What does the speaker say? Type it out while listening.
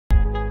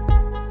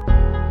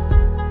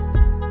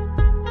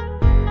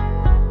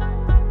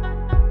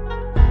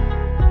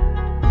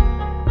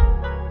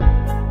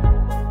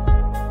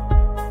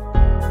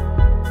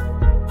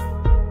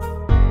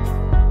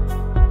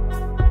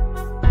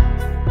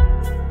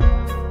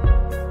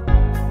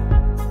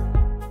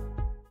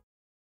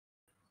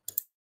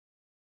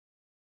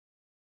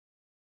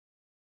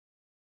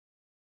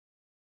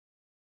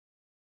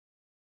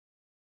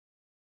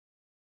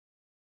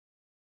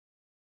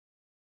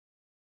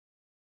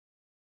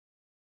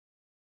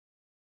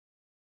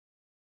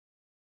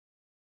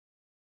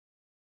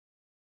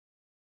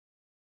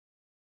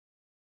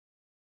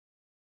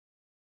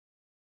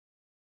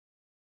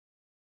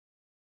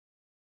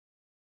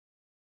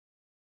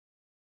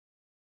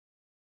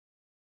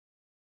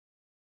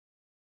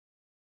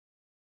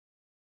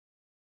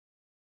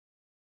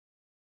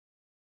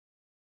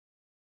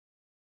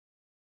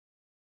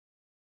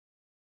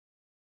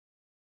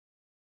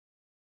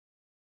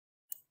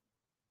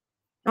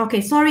Okay,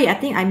 sorry, I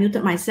think I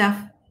muted myself.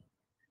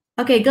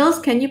 Okay, girls,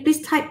 can you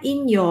please type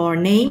in your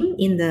name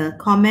in the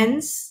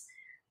comments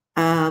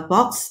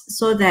box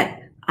so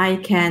that I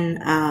can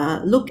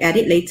look at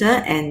it later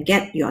and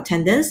get your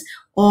attendance?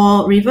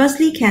 Or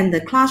reversely, can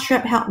the class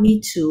rep help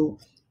me to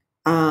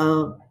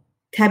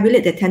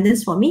tabulate the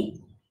attendance for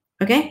me?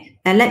 Okay,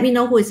 and let me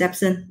know who is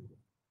absent.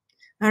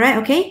 All right,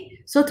 okay.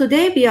 So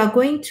today we are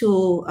going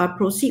to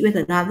proceed with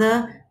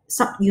another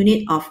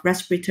subunit of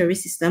respiratory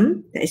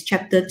system. That is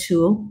chapter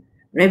 2.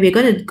 Right, we're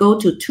going to go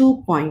to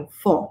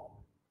 2.4.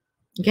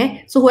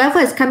 Okay, so whoever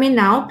is coming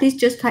now, please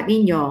just type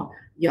in your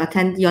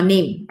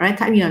name. Right,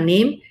 type in your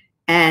name,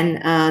 and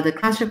the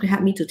class rep can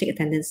help me to take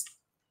attendance.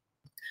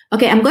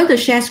 Okay, I'm going to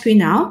share screen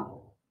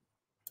now.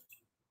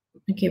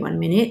 Okay, 1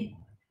 minute.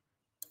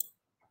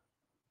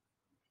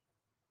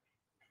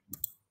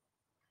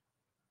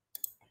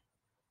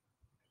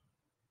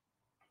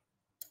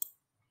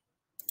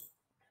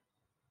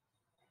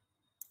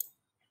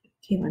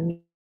 Okay, 1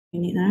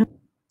 minute now.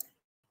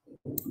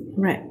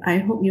 Right, I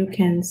hope you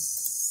can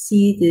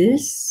see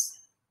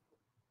this.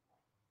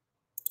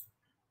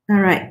 All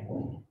right.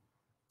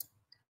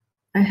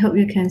 I hope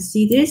you can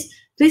see this.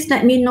 Please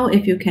let me know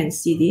if you can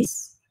see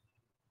this.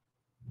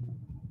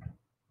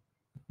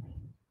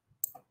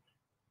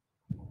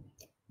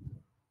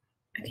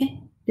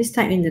 Okay, please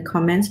type in the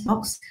comments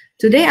box.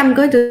 Today I'm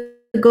going to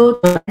go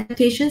to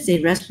adaptations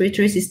in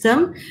respiratory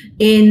system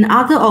in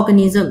other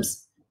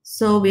organisms.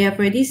 So we have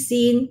already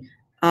seen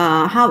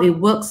how it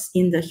works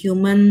in the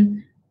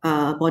human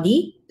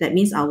body. That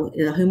means our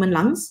human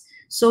lungs.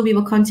 So we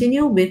will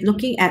continue with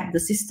looking at the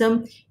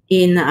system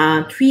in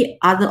 3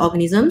 other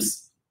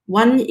organisms.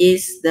 One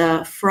is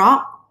the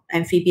frog,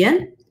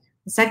 amphibian.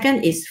 The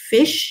second is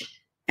fish.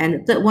 And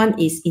the third one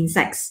is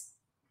insects.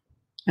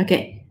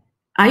 Okay.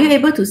 Are you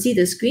able to see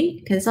the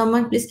screen? Can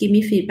someone please give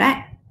me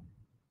feedback?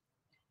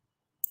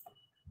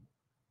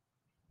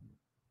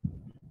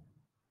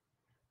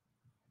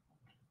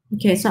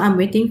 Okay, so I'm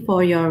waiting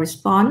for your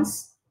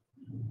response.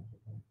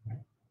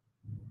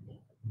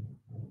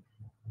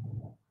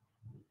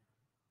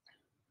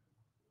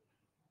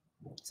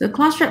 So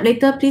class rep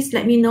later, please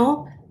let me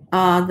know who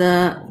are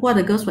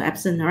the girls who are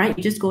absent. All right,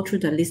 you just go through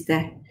the list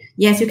there.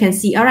 Yes, you can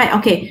see. All right,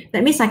 okay,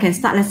 that means I can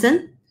start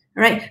lesson.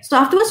 All right, so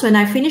afterwards, when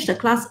I finish the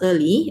class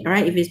early, all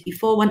right, if it's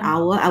before 1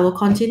 hour, I will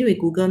continue with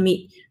Google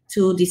Meet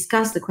to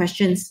discuss the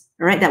questions.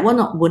 All right, that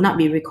will not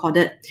be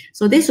recorded.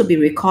 So this will be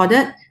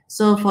recorded.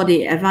 So for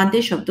the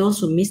advantage of those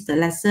who missed the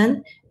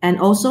lesson, and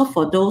also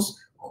for those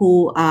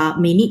who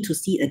may need to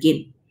see it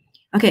again.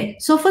 Okay,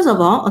 so first of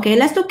all, okay,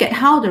 let's look at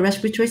how the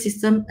respiratory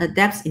system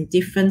adapts in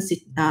different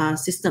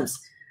systems,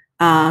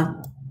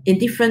 in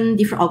different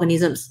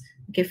organisms.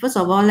 Okay, first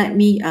of all, let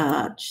me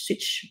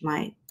switch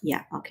my,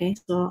 okay,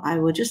 so I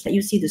will just let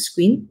you see the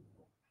screen.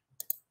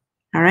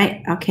 All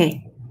right,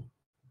 okay.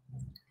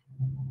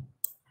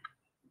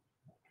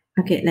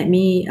 Okay, let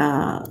me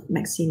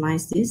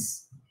maximize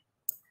this.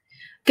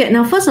 Okay,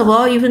 now first of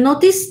all, you will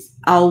notice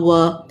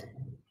our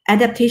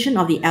adaptation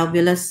of the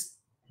alveolus.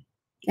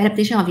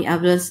 Adaptation of the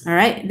alveolus, all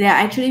right? There are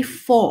actually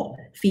 4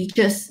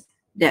 features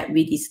that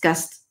we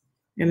discussed.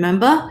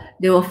 Remember,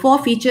 there were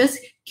 4 features.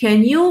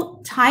 Can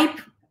you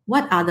type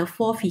what are the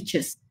 4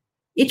 features?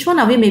 Each one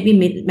of you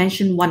maybe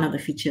mention one of the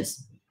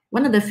features.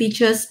 One of the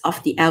features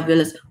of the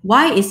alveolus.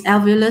 Why are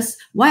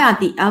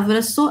the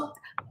alveolus so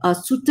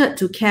suited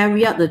to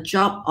carry out the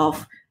job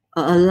of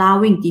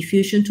allowing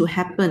diffusion to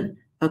happen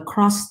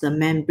across the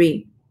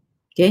membrane?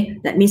 Okay,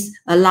 that means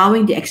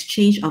allowing the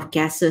exchange of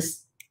gases.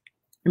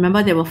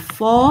 Remember, there were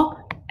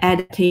 4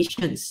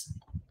 adaptations,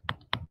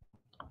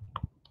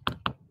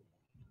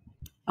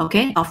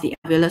 okay, of the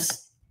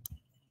alveolus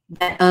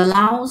that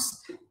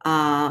allows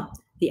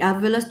the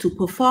alveolus to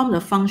perform the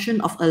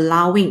function of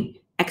allowing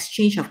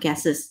exchange of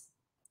gases.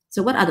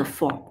 So what are the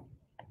 4?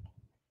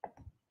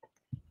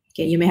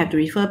 Okay, you may have to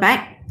refer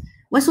back.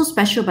 What's so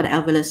special about the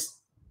alveolus?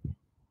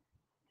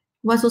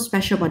 What's so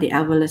special about the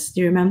alveolus?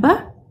 Do you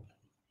remember?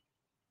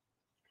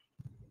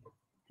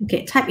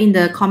 Okay, type in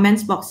the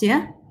comments box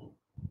here.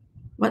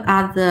 What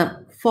are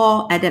the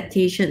 4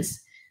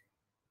 adaptations?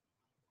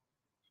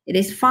 It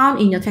is found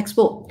in your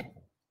textbook.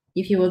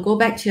 If you will go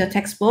back to your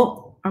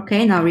textbook,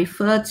 okay, now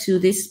refer to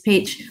this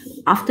page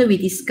after we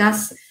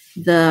discuss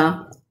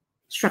the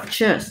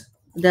structures,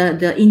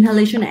 the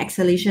inhalation and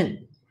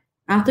exhalation.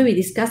 After we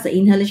discuss the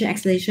inhalation and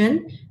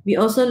exhalation, we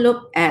also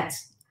look at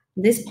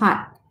this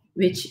part,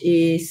 which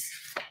is,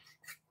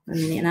 1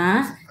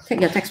 minute,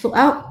 take your textbook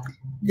out.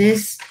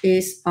 This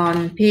is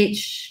on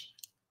page,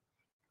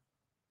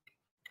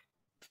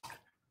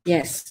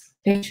 yes,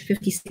 page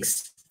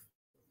 56.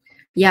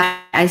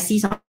 Yeah, I see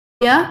some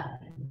here.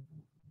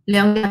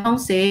 Leong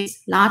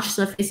says large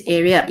surface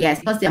area. Yes,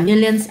 because there are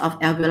millions of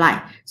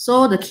alveoli.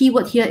 So the key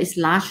word here is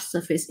large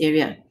surface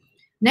area.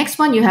 Next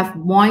one, you have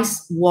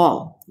moist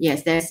wall.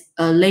 Yes, there's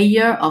a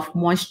layer of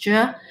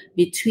moisture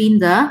between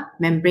the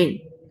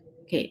membrane.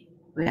 Okay,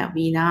 where are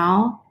we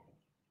now?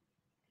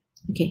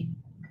 Okay,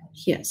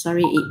 here,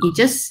 sorry, it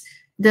just,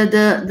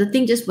 the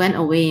thing just went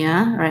away.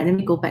 All right, let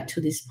me go back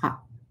to this part.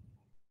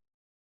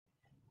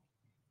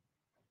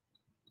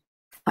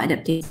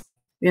 adaptations.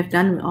 We have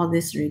done all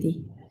this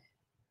already.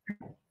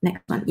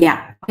 Next one.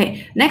 Yeah.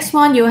 Okay. Next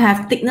one, you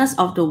have thickness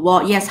of the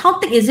wall. Yes. How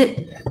thick is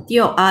it?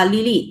 Teo,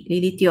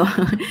 Lily Teo.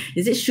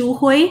 Is it Shu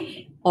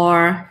Hui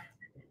or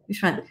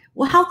which one?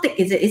 Well, how thick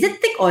is it? Is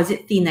it thick or is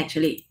it thin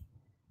actually?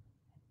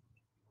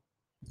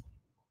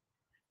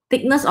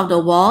 Thickness of the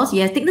walls.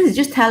 Yes, thickness is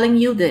just telling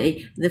you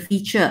the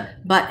feature,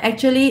 but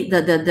actually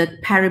the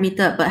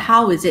parameter. But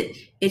how is it?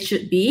 It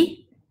should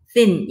be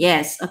thin.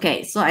 Yes.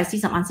 Okay. So I see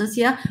some answers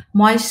here.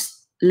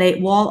 Moist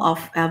wall of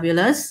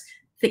alveolus.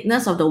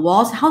 Thickness of the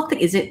walls. How thick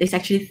is it? It's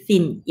actually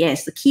thin.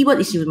 Yes. The keyword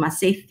is you must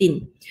say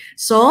thin.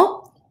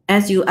 So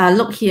as you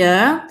look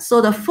here,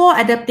 so the 4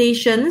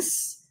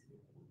 adaptations.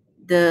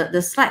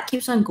 The slide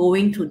keeps on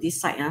going to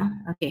this side.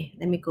 Okay.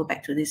 Let me go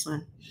back to this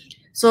one.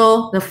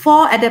 So the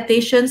 4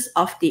 adaptations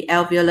of the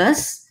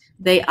alveolus,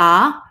 they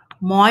are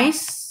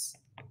moist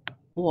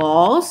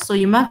walls. So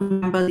you must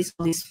remember this.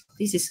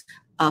 This is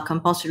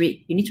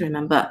compulsory. You need to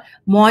remember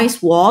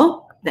moist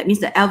wall. That means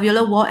the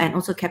alveolar wall and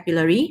also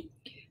capillary.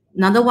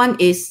 Another one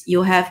is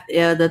you have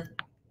the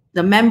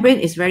membrane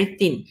is very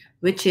thin,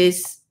 which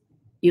is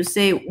you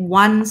say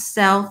 1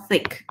 cell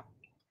thick.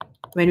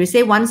 When we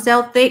say 1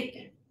 cell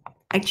thick,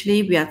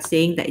 actually we are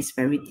saying that it's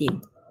very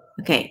thin.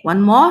 Okay,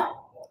 one more.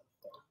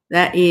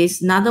 That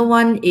is another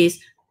one is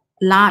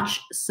large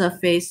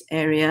surface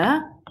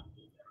area,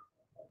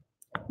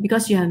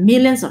 because you have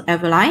millions of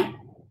alveoli.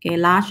 Okay,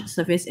 large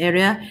surface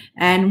area.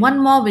 And one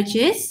more, which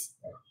is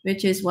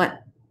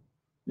what?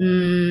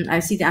 I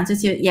see the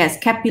answers here. Yes,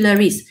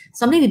 capillaries.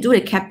 Something to do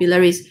with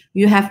capillaries.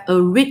 You have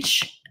a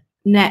rich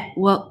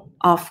network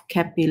of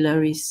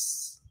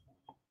capillaries.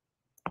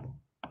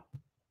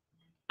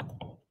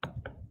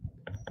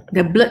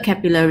 The blood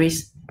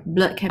capillaries.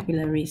 Blood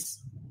capillaries.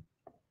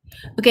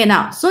 Okay,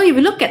 now, so if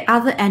we look at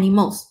other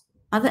animals,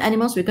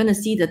 we're going to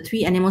see the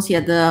 3 animals here,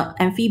 the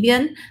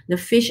amphibian, the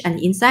fish, and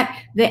the insect.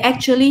 They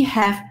actually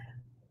have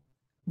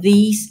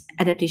these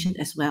adaptations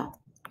as well.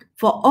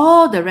 For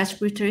all the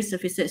respiratory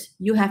surfaces,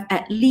 you have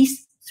at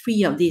least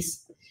 3 of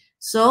these.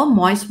 So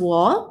moist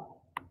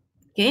wall,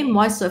 okay,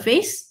 moist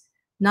surface.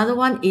 Another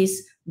one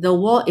is the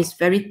wall is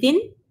very thin,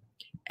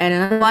 and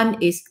another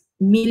one is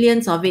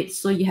millions of it.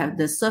 So you have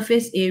the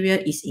surface area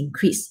is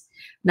increased.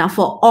 Now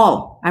for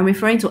all, I'm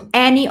referring to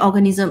any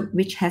organism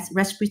which has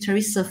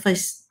respiratory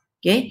surface,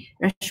 okay?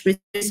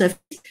 Respiratory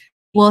surface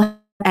will have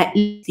at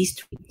least these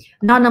 3.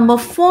 Now number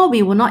 4,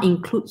 we will not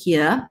include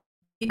here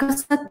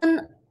because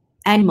certain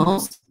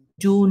animals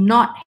do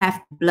not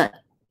have blood.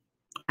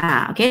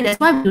 Okay, that's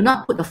why we do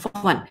not put the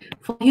 4th one.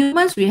 For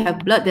humans, we have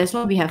blood. That's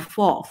why we have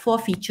 4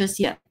 features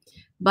here.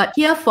 But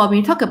here, for when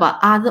we talk about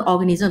other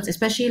organisms,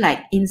 especially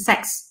like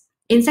insects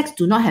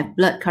do not have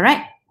blood,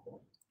 correct?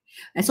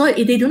 And so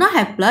if they do not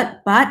have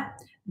blood, but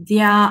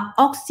their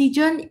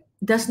oxygen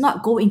does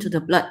not go into the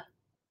blood,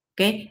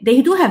 okay?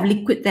 They do have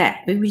liquid there,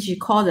 which we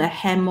call the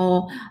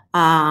what's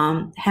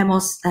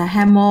the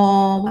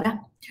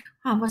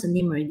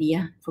name already?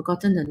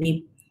 Forgotten the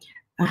name.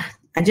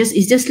 It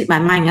just slipped my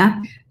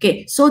mind.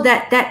 Okay, so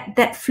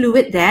that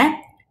fluid there,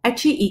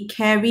 actually it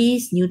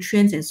carries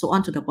nutrients and so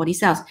on to the body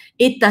cells.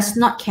 It does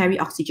not carry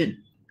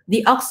oxygen.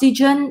 The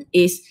oxygen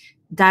is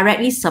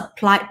directly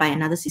supplied by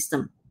another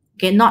system.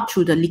 Okay, not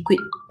through the liquid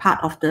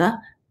part of the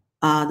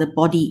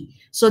body.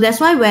 So that's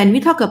why when we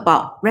talk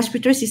about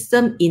respiratory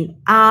system in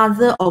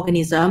other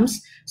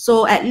organisms,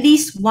 so at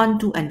least 1,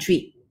 2, and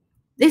 3.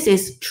 This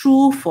is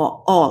true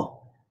for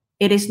all.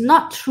 It is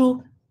not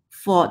true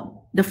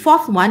for the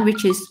 4th one,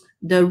 which is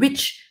the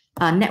rich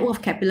network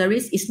of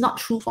capillaries, is not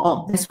true for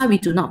all. That's why we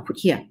do not put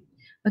here.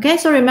 Okay,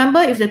 so remember,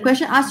 if the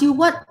question asks you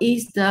what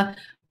is the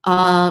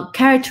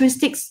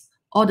characteristics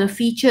or the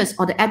features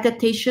or the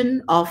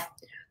adaptation of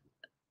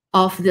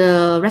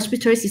the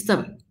respiratory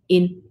system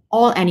in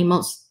all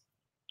animals,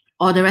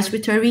 or the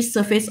respiratory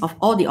surface of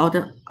all the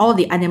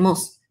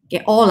animals.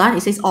 Okay, all,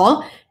 it says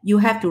all. You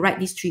have to write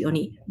these 3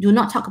 only. Do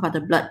not talk about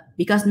the blood,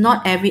 because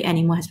not every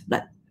animal has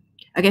blood.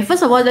 Okay,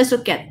 first of all, let's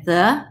look at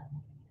the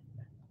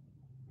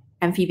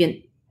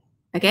amphibian.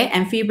 Okay,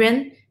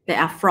 amphibian, they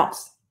are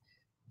frogs.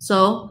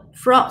 So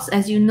frogs,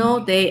 as you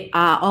know, they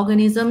are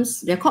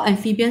organisms. They're called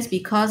amphibians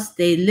because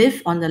they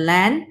live on the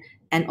land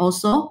and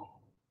also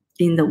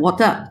in the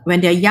water.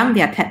 When they're young,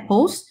 they are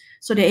tadpoles,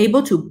 so they're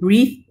able to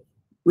breathe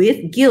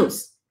with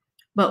gills.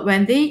 But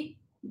when they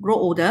grow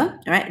older,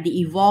 right, they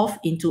evolve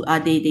into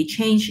they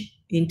change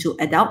into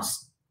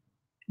adults.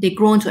 They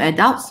grow into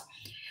adults.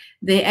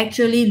 They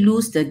actually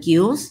lose the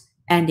gills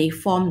and they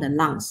form the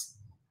lungs.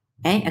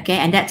 Okay,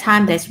 and that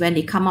time, that's when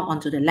they come up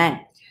onto the land.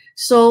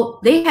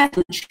 So they have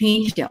to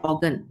change their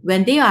organ.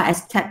 When they are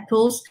as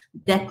tadpoles,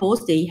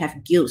 they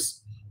have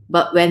gills.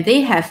 But when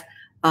they have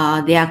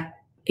they are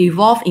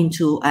evolved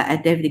into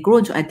they grow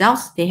into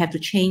adults, they have to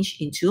change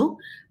into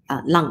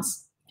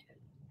lungs.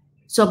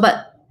 So,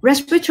 but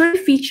respiratory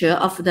feature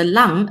of the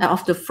lung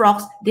of the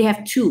frogs, they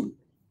have 2.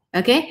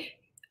 Okay,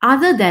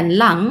 other than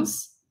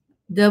lungs,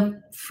 the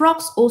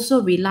frogs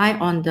also rely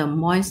on the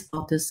moist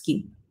outer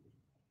skin.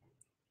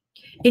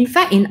 In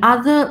fact, in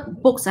other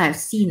books I've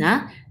seen,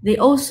 they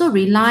also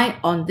rely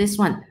on this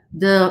one,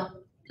 the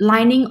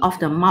lining of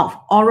the mouth,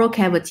 oral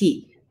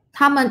cavity.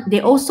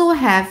 They also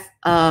have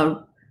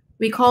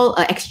we call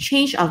an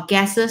exchange of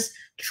gases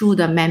through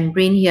the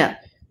membrane here.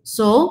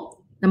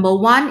 So number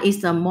one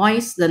is the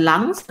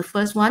lungs. The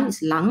first one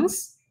is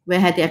lungs, where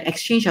they have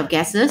exchange of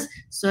gases.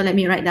 So let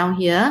me write down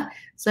here.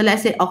 So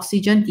let's say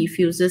oxygen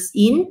diffuses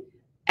in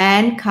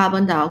and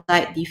carbon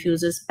dioxide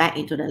diffuses back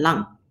into the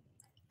lung.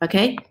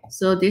 Okay,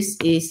 so this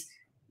is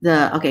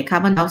the,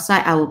 carbon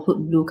dioxide, I will put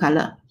blue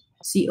color.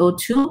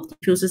 CO2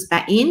 diffuses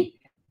back in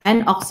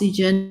and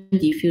oxygen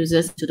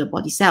diffuses to the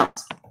body cells,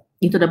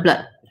 into the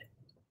blood.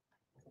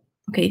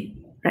 Okay,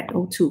 right,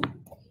 O2.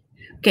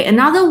 Okay,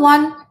 another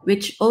one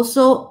which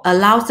also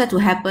allows that to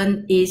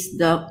happen is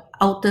the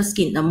outer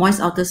skin, the moist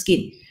outer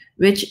skin,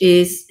 which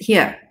is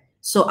here.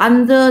 So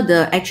under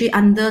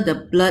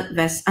the blood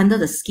vessel, under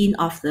the skin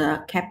of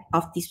the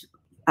this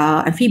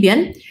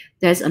amphibian,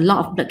 there's a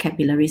lot of blood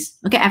capillaries.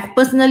 Okay, I've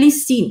personally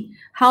seen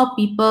how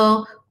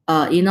people,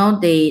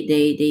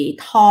 they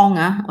tong,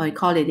 or you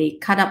call it, they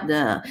cut up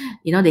the,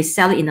 they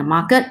sell it in the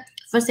market.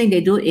 First thing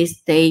they do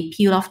is they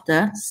peel off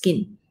the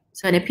skin.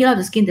 So when they peel off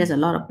the skin, there's a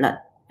lot of blood.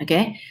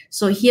 Okay,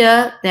 so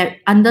here,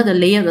 under the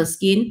layer of the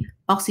skin,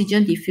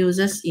 oxygen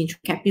diffuses into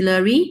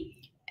capillary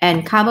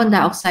and carbon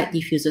dioxide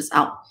diffuses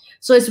out.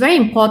 So it's very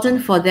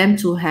important for them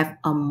to have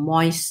a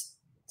moist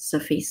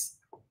surface,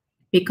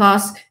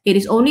 because it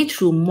is only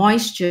through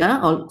moisture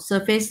or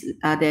surface,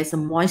 there's a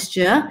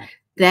moisture,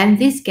 then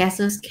these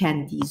gases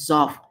can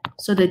dissolve.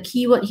 So the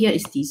key word here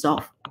is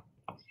dissolve.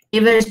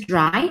 If it is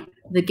dry,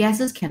 the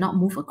gases cannot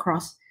move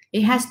across.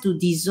 It has to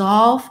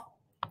dissolve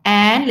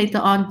and later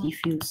on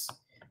diffuse.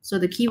 So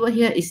the key word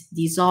here is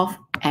dissolve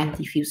and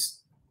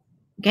diffuse.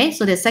 Okay,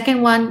 so the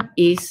second one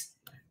is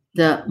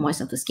the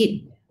moist of the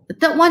skin. The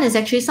third one is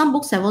actually, some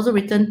books have also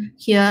written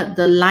here,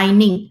 the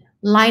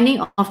lining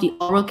of the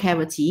oral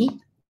cavity.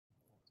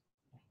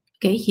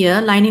 Okay,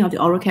 here, lining of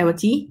the oral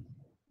cavity,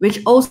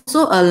 which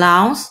also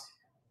allows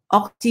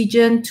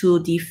oxygen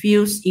to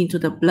diffuse into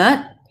the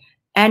blood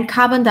and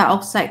carbon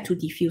dioxide to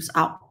diffuse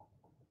out.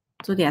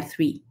 So there are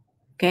three.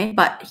 Okay,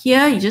 but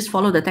here you just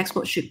follow the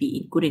textbook, should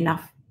be good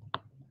enough.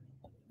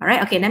 All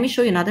right, okay, let me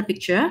show you another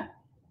picture.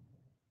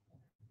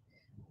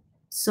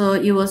 So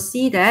you will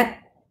see that,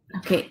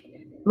 okay,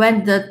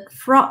 when the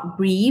frog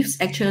breathes,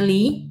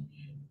 actually,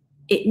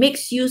 it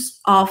makes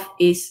use of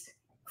its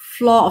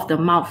floor of the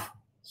mouth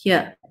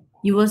here.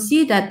 You will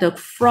see that the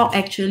frog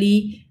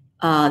actually,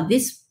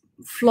 this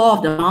floor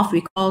of the mouth,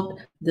 we call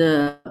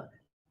this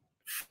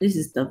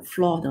is the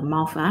floor of the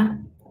mouth.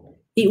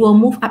 It will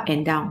move up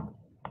and down.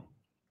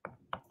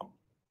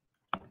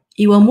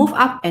 It will move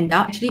up and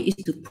down, actually, is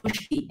to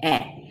push the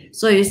air.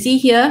 So you see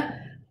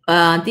here,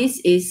 this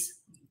is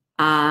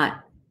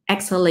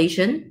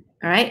exhalation,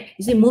 all right?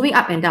 You see moving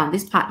up and down,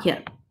 this part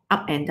here,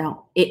 up and down.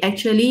 It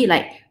actually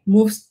like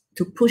moves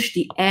to push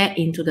the air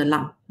into the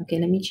lung. Okay,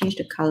 let me change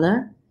the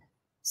color.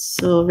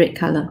 So red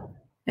color,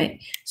 right?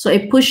 So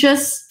it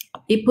pushes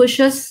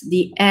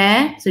the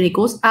air. So it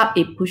goes up,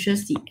 it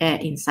pushes the air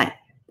inside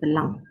the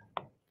lung.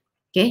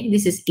 Okay,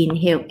 this is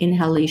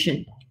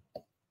inhalation.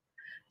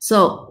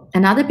 So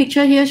another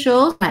picture here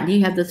shows that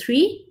you have the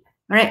three.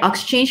 All right,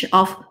 exchange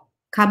of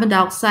carbon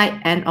dioxide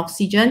and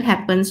oxygen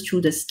happens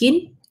through the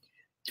skin,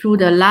 through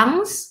the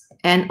lungs,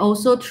 and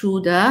also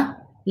through the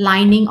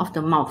lining of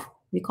the mouth.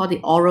 We call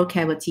it oral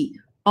cavity.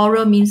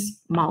 Oral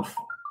means mouth.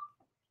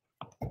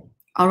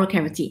 Oral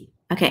cavity.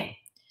 Okay.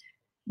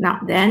 Now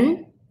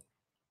then,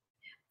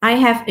 I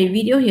have a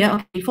video here.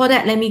 Okay, before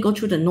that, let me go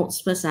through the notes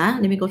first.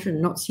 Let me go through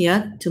the notes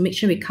here to make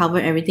sure we cover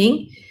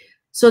everything.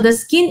 So the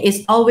skin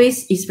is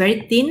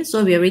very thin.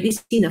 So we already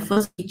seen the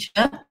first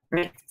feature,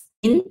 right?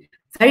 Thin,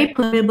 very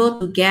permeable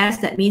to gas.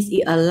 That means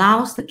it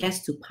allows the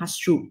gas to pass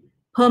through.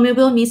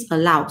 Permeable means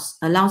allows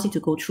it to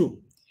go through.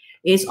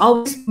 It's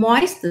always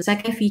moist. The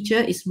second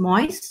feature is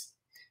moist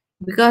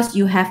because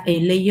you have a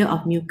layer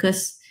of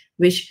mucus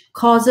which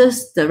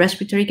causes the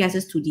respiratory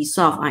gases to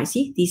dissolve. I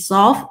see,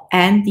 dissolve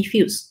and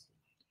diffuse.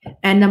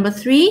 And number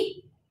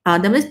three,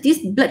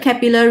 these blood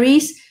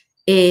capillaries,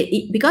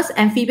 because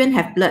amphibians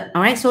have blood,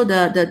 all right? So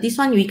this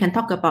one we can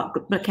talk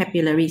about blood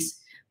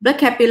capillaries. Blood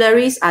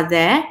capillaries are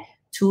there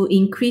to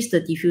increase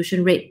the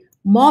diffusion rate.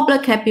 More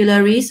blood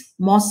capillaries,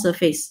 more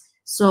surface.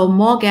 So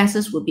more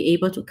gases will be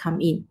able to come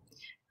in.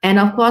 And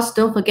of course,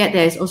 don't forget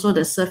there is also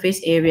the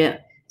surface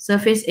area.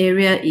 Surface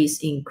area is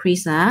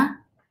increased.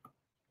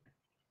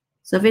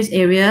 Surface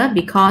area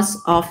because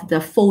of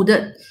the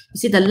folded. You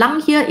see the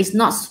lung here is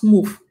not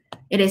smooth.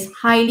 It is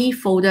highly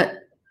folded,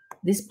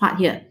 this part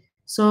here.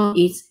 So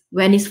it's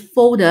when it's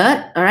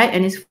folded, all right,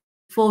 and it's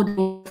folded,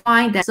 you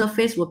find that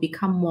surface will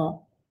become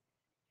more.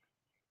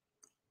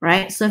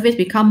 Right? Surface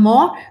become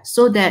more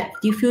so that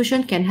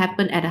diffusion can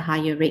happen at a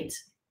higher rate.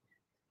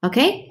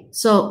 Okay?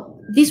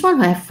 So this one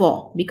will have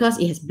 4 because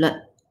it has blood.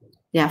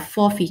 There are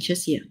 4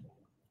 features here.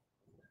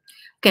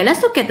 Okay,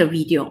 let's look at the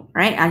video,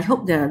 right? I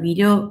hope the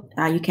video,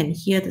 you can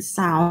hear the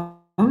sound.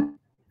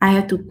 I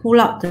have to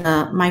pull out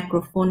the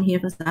microphone here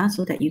first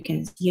so that you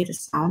can hear the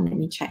sound. Let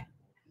me check.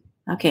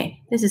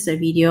 Okay, this is a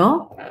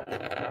video.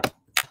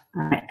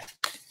 All right,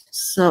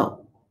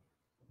 so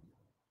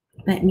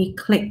let me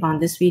click on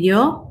this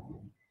video.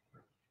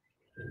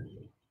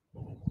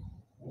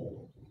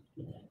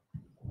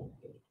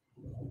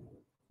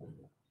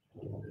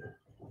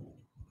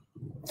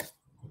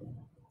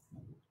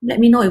 Let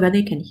me know whether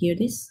you can hear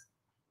this.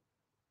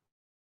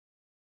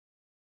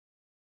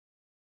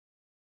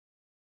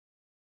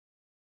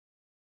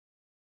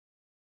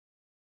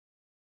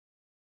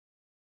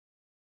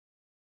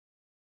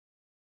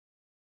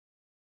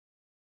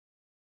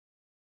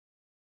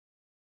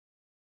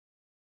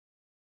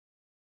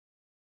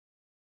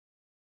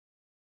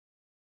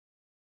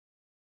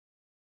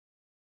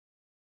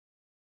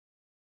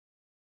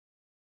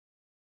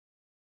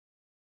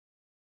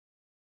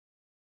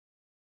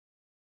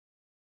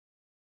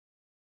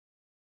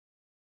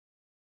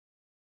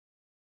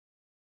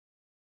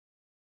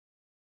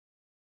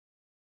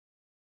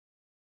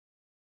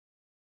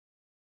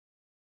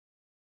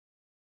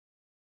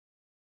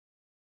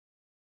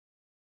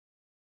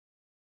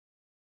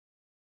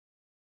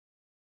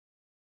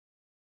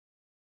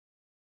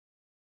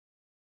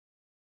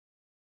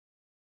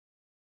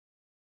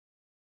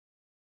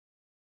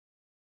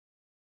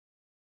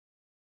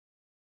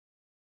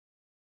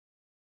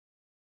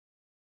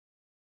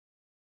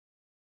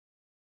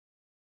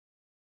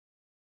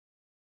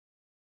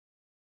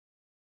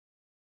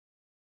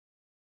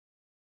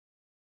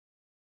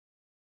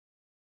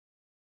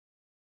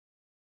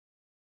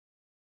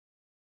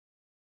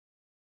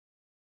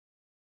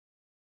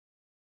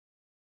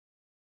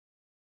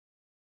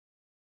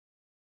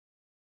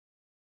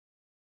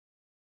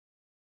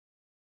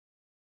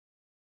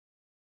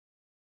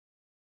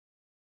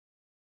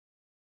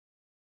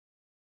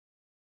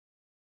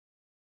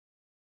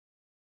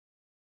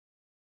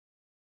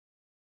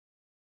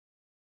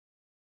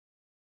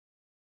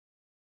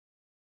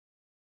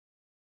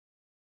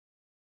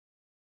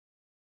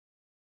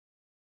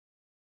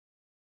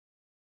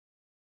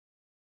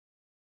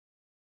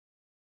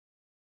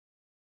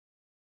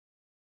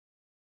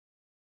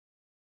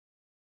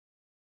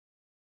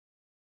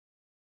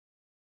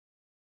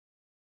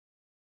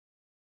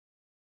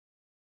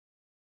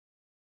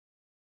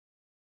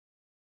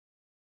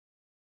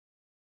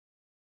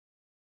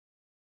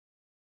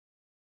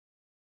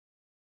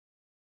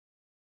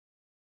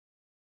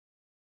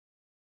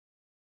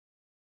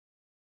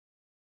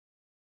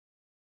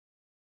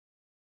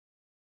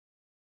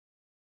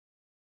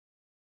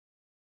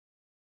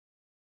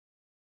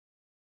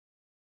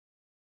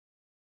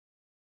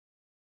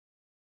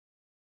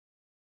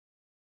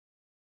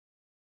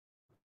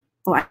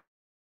 Oh,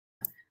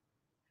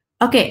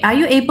 okay, are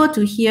you able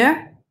to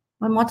hear?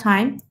 One more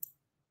time.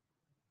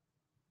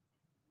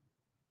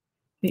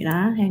 Wait,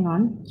 hang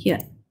on. Here.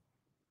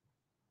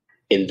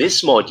 In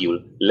this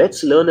module,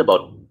 let's learn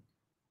about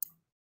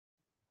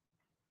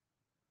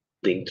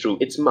breathing through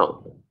its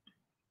mouth.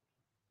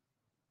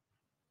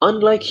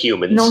 Unlike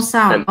humans, no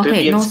sound. Okay, no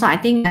amphibians... sound. I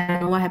think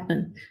I know what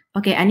happened.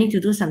 Okay, I need to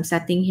do some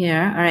setting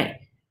here. All right.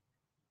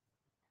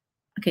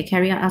 Okay,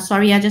 carry on.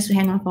 Sorry, I just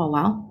hang on for a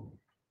while.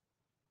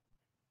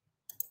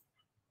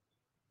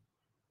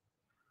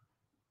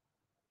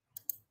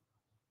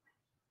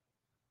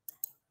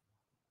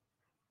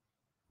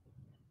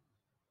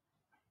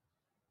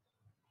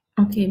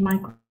 Okay,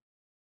 micro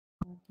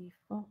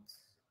defaults.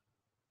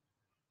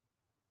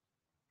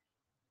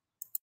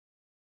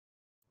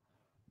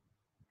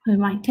 Okay,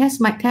 mic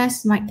test, mic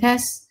test, mic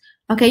test.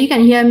 Okay, you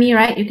can hear me,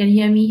 right? You can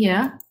hear me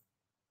here.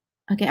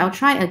 Okay, I'll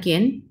try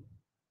again.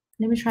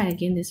 Let me try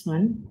again this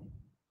one.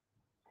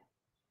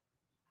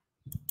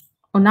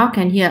 Oh, now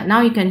can hear.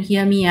 Now you can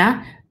hear me,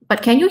 yeah?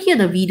 But can you hear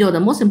the video? The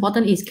most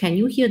important is, can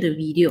you hear the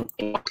video?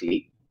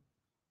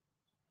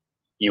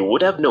 You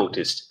would have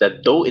noticed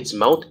that though its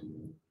mouth...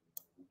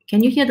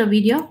 Can you hear the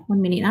video?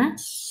 1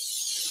 minute,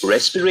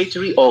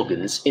 Respiratory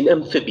organs in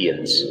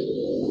amphibians.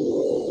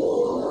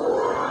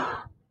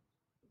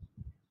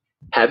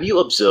 Have you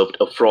observed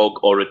a frog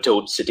or a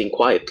toad sitting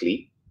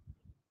quietly?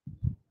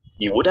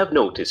 You would have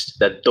noticed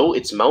that though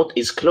its mouth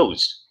is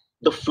closed,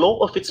 the flow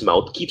of its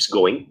mouth keeps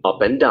going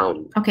up and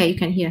down. Okay, you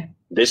can hear.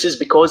 This is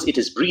because it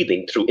is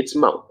breathing through its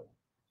mouth.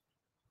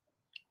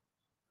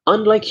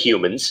 Unlike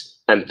humans,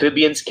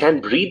 amphibians can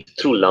breathe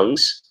through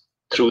lungs,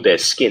 through their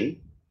skin,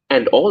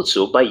 and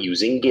also by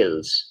using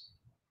gills.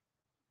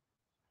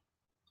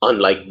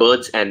 Unlike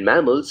birds and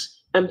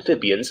mammals,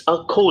 amphibians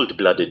are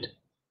cold-blooded,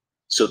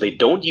 so they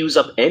don't use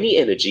up any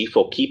energy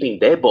for keeping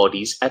their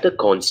bodies at a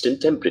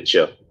constant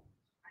temperature.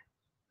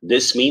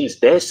 This means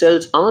their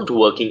cells aren't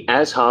working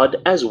as hard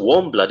as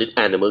warm-blooded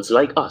animals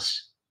like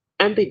us,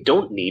 and they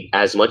don't need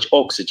as much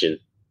oxygen.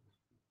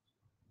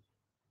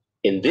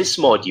 In this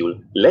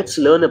module, let's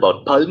learn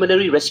about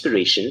pulmonary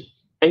respiration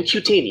and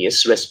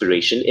cutaneous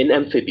respiration in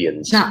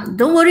amphibians. Now,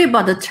 don't worry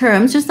about the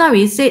terms. Just now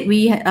we said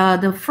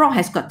the frog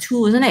has got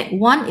two, isn't it?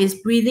 One is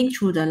breathing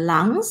through the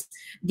lungs.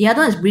 The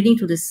other is breathing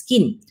through the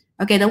skin.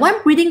 Okay, the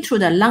one breathing through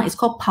the lung is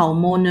called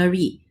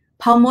pulmonary.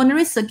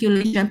 pulmonary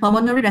circulation,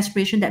 pulmonary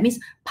respiration. That means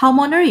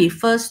pulmonary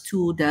refers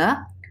to the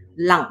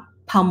lung,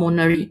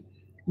 pulmonary.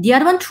 The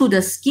other one through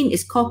the skin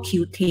is called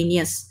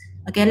cutaneous.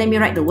 Okay, let me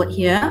write the word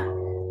here.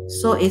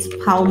 So it's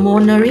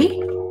pulmonary.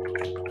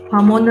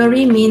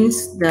 Pulmonary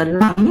means the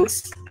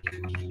lungs.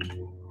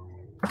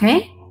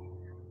 Okay.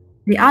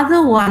 The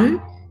other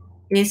one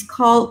is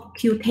called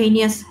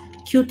cutaneous.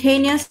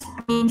 Cutaneous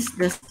means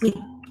the skin.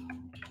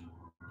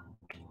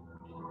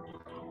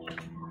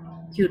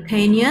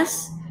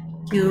 Cutaneous,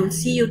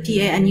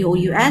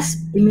 C-U-T-A-N-E-O-U-S,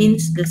 it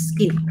means the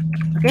skin.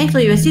 Okay, so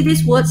you will see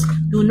these words,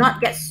 do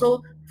not get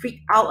so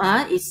freaked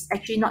out. It's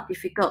actually not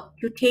difficult.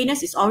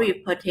 Cutaneous is already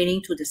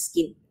pertaining to the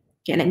skin.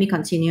 Okay, let me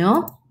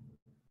continue.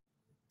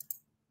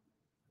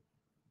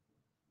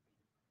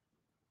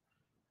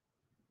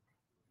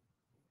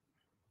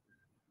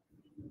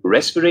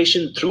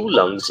 Respiration through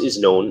lungs is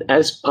known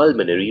as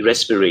pulmonary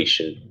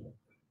respiration.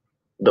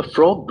 The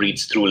frog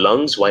breathes through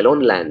lungs while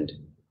on land,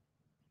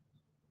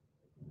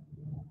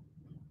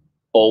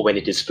 or when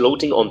it is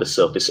floating on the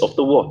surface of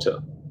the water.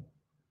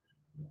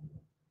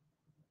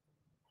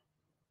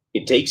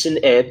 It takes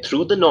in air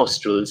through the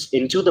nostrils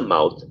into the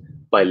mouth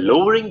by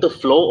lowering the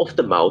floor of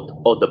the mouth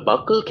or the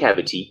buccal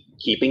cavity,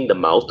 keeping the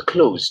mouth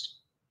closed.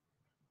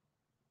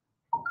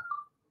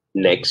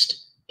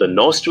 Next, the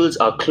nostrils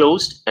are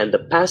closed and the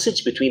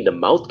passage between the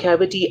mouth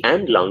cavity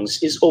and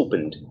lungs is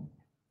opened.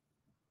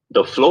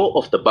 The floor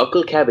of the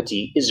buccal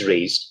cavity is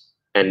raised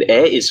and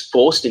air is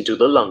forced into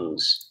the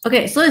lungs.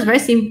 Okay, so it's very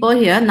simple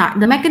here. Now,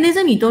 the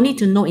mechanism you don't need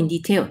to know in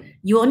detail.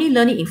 You only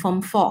learn it in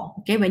Form 4,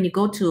 okay, when you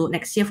go to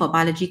next year for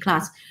biology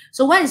class.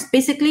 So what is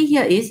basically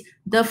here is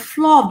the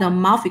floor of the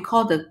mouth, we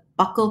call the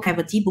buccal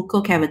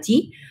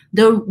cavity.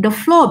 The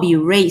floor will be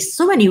raised.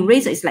 So when you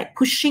raise it, it's like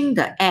pushing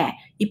the air.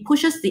 It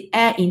pushes the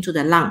air into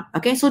the lung,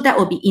 okay? So that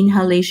will be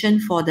inhalation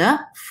for the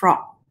frog.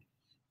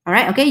 All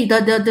right, okay,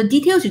 the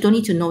details you don't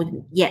need to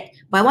know yet,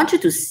 but I want you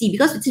to see,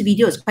 because this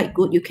video is quite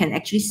good, you can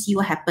actually see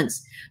what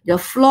happens. The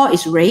floor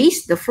is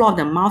raised, the floor of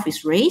the mouth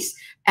is raised,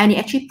 and it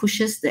actually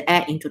pushes the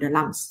air into the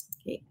lungs.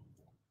 Okay.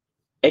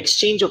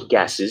 Exchange of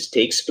gases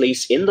takes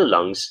place in the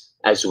lungs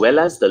as well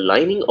as the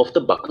lining of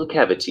the buccal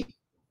cavity.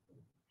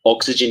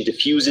 Oxygen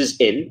diffuses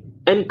in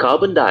and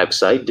carbon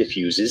dioxide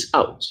diffuses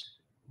out.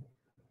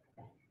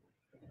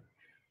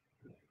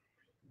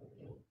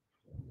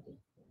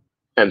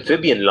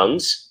 Amphibian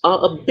lungs are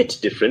a bit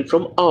different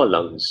from our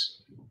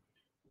lungs.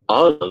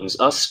 Our lungs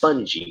are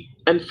spongy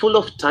and full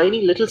of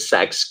tiny little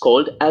sacs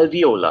called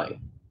alveoli.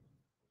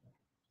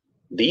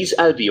 These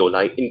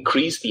alveoli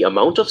increase the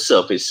amount of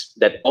surface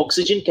that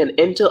oxygen can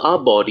enter our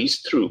bodies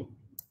through.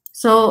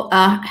 So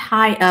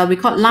we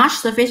call large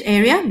surface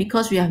area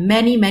because we have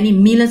many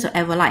millions of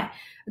alveoli.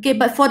 Okay,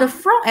 but for the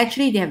frog,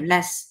 actually they have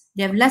less.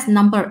 They have less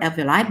number of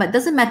alveoli, but it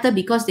doesn't matter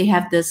because they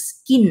have the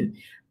skin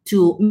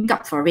to make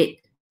up for it.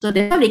 So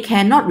therefore, they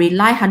cannot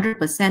rely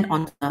 100%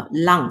 on the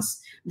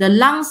lungs. The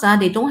lungs,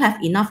 they don't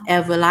have enough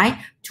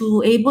alveoli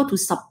to able to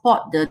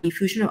support the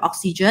diffusion of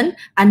oxygen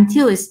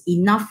until it's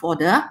enough for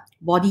the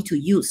body to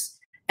use.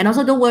 And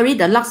also, don't worry,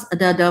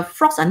 the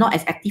frogs are not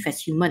as active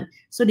as humans,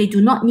 so they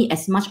do not need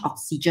as much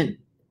oxygen.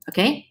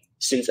 Okay?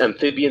 Since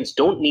amphibians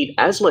don't need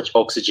as much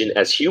oxygen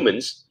as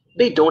humans,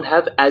 they don't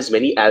have as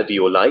many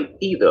alveoli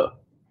either.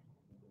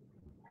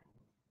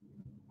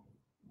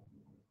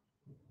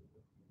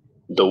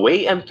 The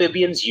way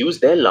amphibians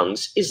use their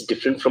lungs is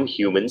different from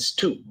humans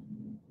too.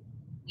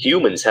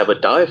 Humans have a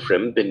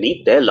diaphragm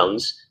beneath their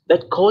lungs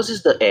that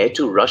causes the air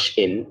to rush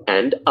in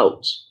and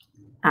out.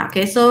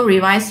 Okay, so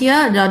revise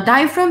here. The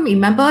diaphragm,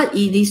 remember,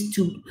 it is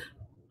to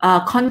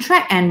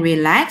contract and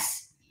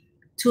relax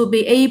to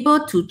be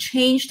able to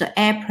change the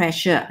air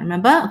pressure.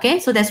 Remember? Okay,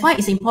 so that's why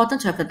it's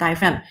important to have the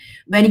diaphragm.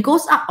 When it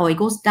goes up or it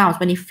goes down,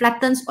 when it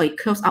flattens or it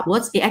curves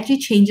upwards, it actually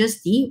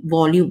changes the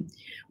volume.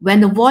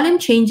 When the volume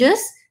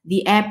changes,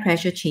 the air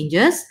pressure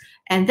changes,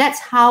 and that's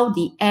how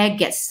the air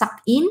gets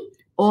sucked in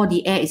or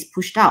the air is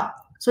pushed out.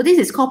 So this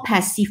is called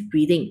passive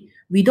breathing.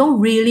 We don't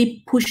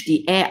really push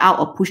the air out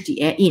or push the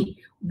air in.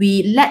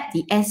 We let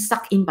the air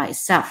suck in by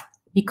itself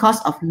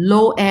because of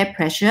low air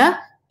pressure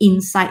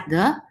inside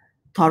the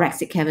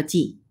thoracic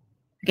cavity.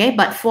 Okay,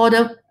 but for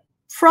the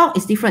frog,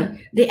 it's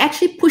different. They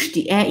actually push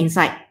the air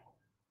inside.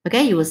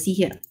 Okay, you will see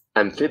here.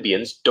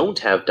 Amphibians don't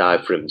have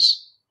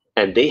diaphragms,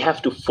 and they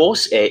have to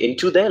force air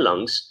into their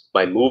lungs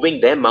by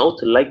moving their mouth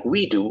like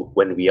we do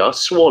when we are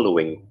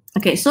swallowing.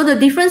 Okay, so the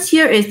difference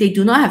here is they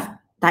do not have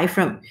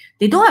diaphragm.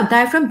 They don't have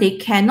diaphragm, they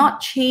cannot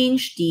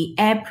change the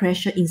air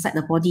pressure inside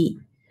the body.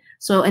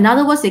 So in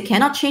other words, they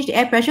cannot change the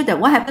air pressure.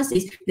 That what happens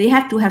is they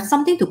have to have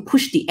something to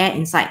push the air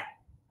inside.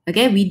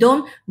 Okay, we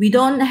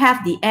don't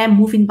have the air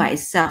moving by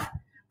itself.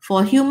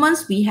 For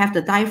humans, we have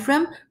the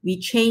diaphragm. We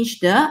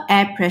change the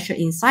air pressure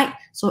inside,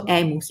 so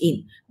air moves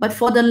in. But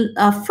for the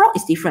frog,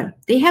 it's different.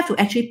 They have to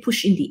actually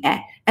push in the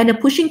air, and the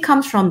pushing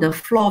comes from the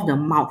floor of the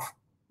mouth.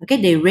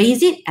 Okay, they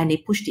raise it and they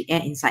push the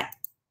air inside.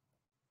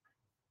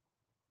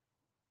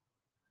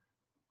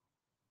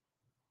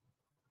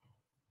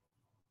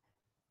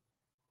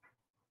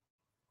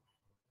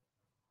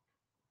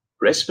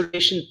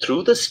 Respiration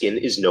through the skin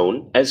is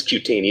known as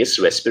cutaneous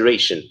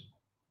respiration.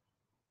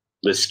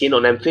 The skin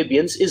on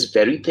amphibians is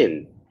very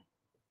thin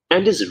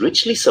and is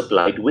richly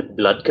supplied with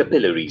blood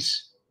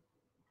capillaries.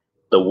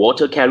 The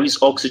water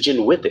carries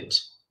oxygen with it,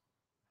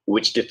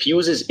 which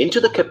diffuses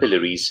into the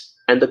capillaries,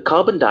 and the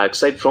carbon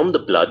dioxide from the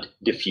blood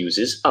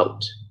diffuses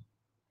out.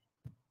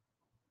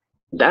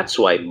 That's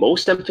why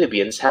most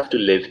amphibians have to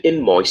live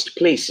in moist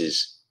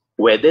places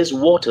where there's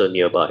water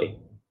nearby.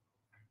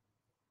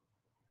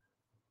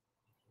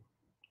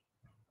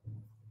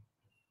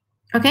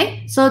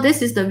 Okay, so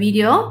this is the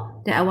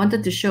video that I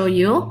wanted to show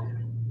you,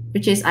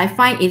 which is I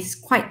find it's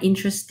quite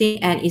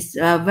interesting and it's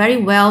very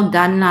well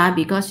done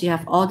because you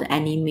have all the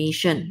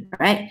animation,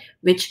 right?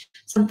 Which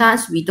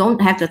sometimes we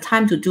don't have the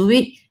time to do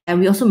it, and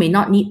we also may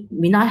not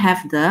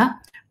have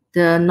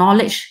the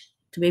knowledge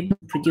to be able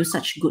to produce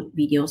such good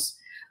videos.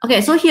 Okay,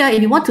 so here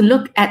if you want to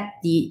look at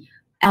the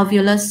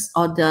alveolus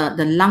or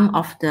the lung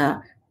of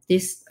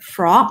this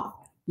frog,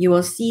 you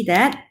will see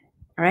that.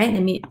 All right,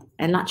 let me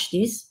enlarge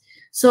this.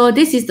 So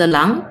this is the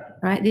lung,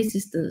 right? This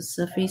is the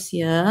surface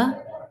here.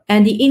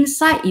 And the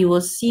inside, you will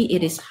see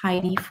it is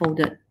highly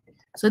folded.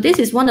 So this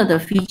is one of the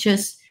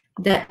features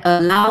that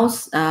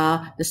allows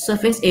the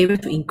surface area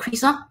to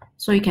increase.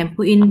 So you can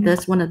put in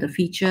this, one of the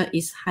feature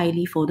is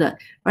highly folded.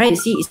 Right? You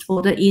see it's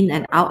folded in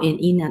and out and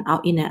in and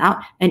out, in and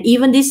out. And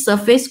even this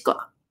surface got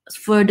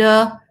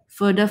further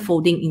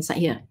folding inside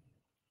here.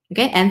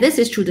 Okay, and this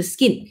is through the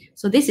skin.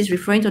 So this is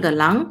referring to the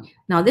lung.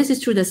 Now this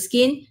is through the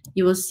skin.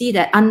 You will see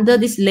that under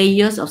these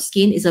layers of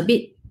skin is a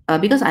bit,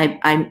 because I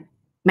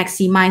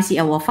maximize it,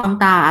 I will 放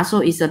大, so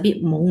it's a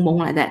bit 蒙蒙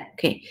like that.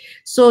 Okay,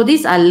 so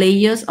these are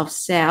layers of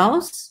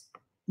cells.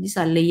 These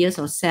are layers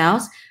of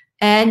cells,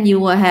 and you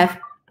will have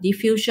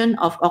diffusion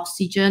of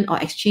oxygen or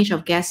exchange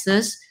of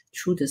gases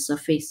through the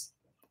surface.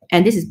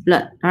 And this is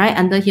blood. All right,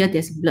 under here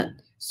there's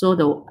blood. So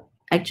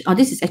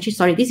this is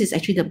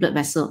actually the blood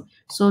vessel.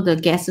 So the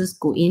gases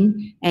go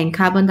in and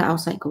carbon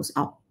dioxide goes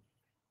out.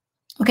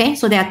 Okay,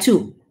 so there are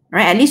two,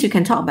 right? At least you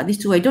can talk about these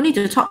two. I don't need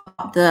to talk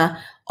about the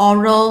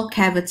oral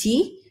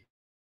cavity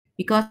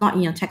because not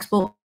in your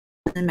textbook,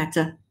 doesn't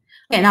matter.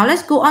 Okay, now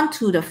let's go on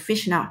to the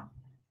fish now.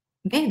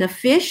 Okay, the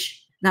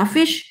fish. Now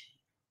fish,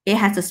 it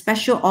has a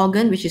special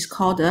organ which is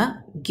called the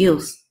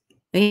gills.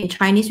 Okay, in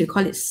Chinese we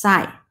call it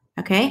sai.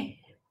 Okay,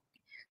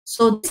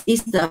 so this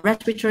is the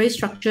respiratory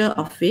structure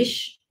of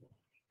fish.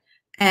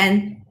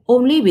 And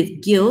only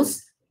with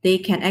gills, they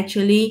can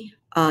actually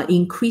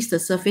increase the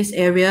surface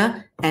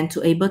area and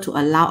to able to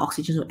allow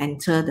oxygen to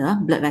enter the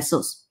blood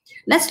vessels.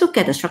 Let's look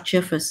at the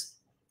structure first.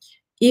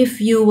 If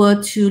you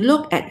were to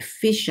look at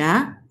fish,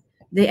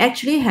 they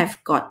actually have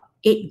got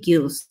 8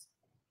 gills.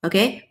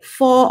 Okay,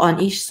 4 on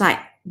each side.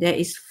 There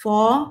is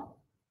 4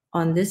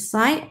 on this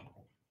side,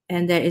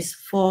 and there is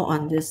 4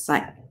 on this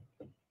side.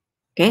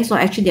 Okay, so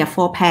actually there are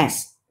 4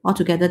 pairs.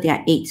 Altogether, there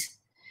are 8.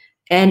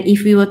 And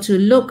if we were to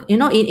look, you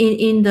know,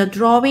 in the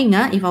drawing,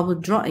 if I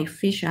would draw a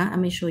fish, let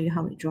me show you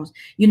how it draws.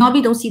 You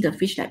normally don't see the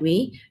fish that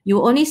way.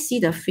 You only see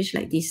the fish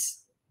like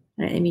this.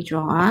 All right, let me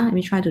draw. Let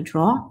me try to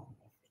draw.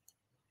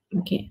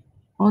 Okay,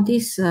 all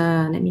this,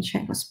 let me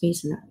check for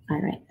space. All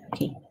right,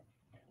 okay.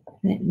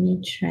 Let me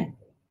check.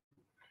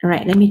 All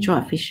right, let me draw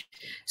a fish.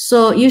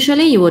 So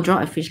usually you will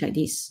draw a fish like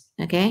this,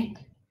 okay?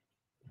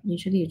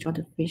 Usually you draw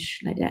the fish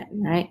like that,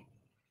 right?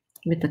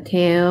 With the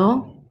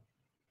tail.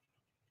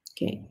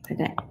 Okay, like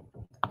that.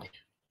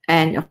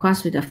 And of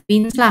course with the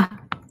fins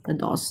the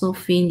dorsal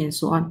fin and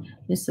so on.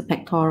 This is the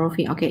pectoral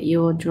fin. Okay,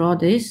 you will draw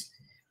this.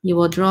 You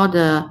will draw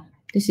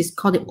this is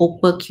called the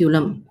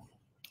operculum,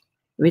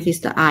 which is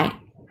the eye.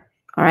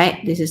 All right,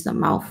 this is the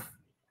mouth.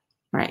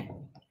 All right.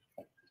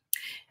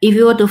 If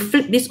you were to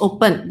flip this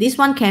open, this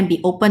one can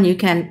be open. You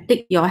can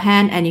take your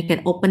hand and you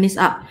can open this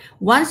up.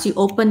 Once you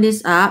open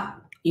this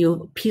up,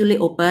 you peel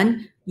it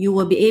open, you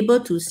will be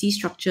able to see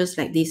structures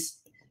like this.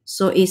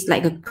 So it's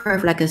like a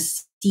curve, like a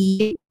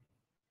C.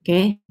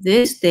 Okay,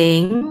 this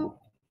thing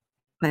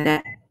like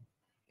that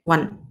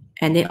one,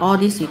 and then all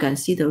this you can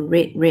see the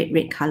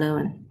red color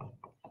one.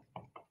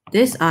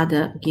 These are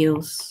the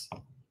gills.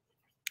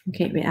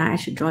 Okay, wait, I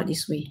should draw it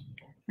this way.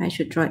 I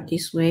should draw it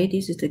this way.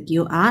 This is the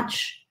gill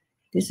arch.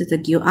 This is the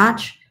gill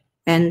arch,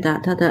 and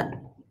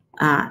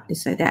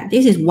it's like that.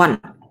 This is one.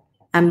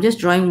 I'm just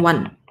drawing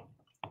one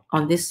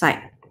on this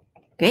side.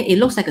 Okay, it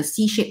looks like a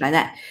C shape like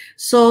that.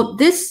 So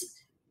this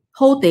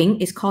whole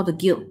thing is called the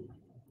gill.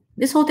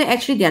 This whole thing,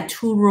 actually, there are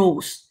 2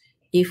 rows.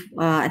 If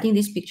I think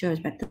this picture is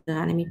better.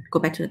 Let me go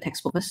back to the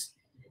textbook first.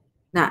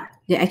 Now,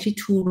 there are actually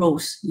 2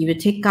 rows. If you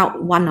take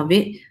out one of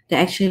it, there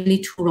are actually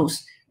 2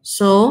 rows.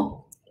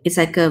 So it's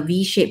like a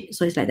V shape.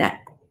 So it's like that.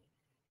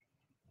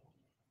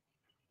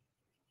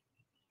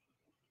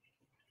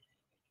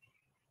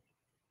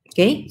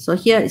 Okay, so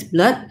here is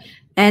blood.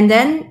 And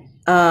then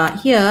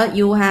here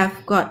you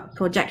have got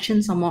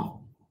projections, some more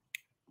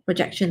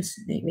projections.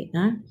 Wait.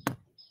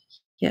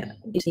 Here,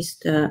 this is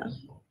the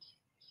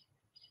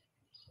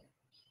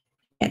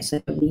it's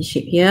a V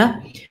shape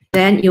here.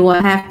 Then you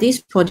will have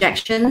these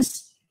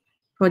projections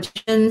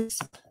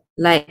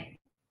like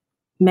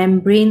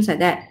membranes like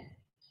that.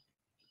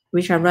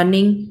 which are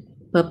running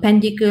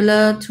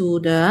perpendicular to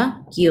the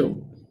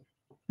gill,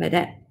 like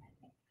that.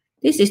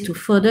 This is to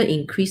further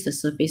increase the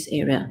surface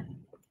area.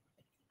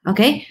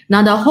 Okay,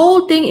 now the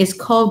whole thing is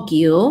called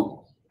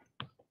gill.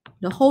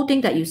 The whole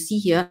thing that you see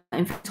here,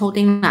 in fact,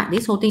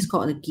 this whole thing is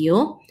called a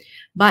gill.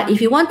 But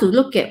if you want to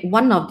look at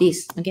one of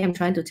these, okay, I'm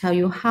trying to tell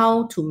you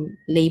how to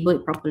label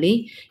it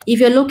properly. If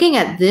you're looking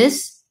at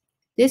this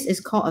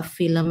is called a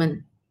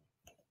filament.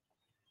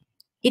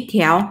 一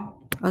条,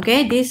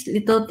 okay, this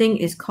little thing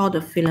is called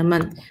a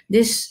filament.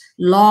 This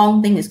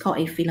long thing is called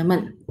a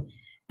filament.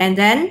 And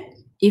then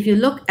if you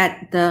look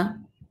at the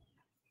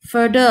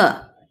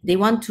further, they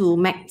want to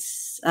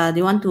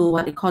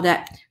what they call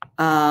that,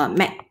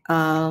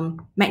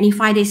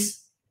 magnify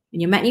this.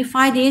 When you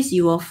magnify this,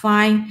 you will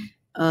find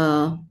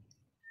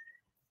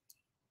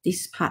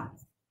this part,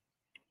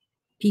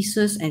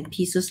 pieces and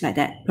pieces like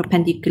that,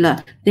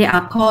 perpendicular. They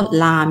are called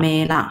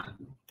lamella.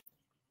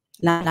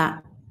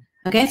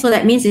 Okay, so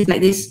that means it's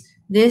like this.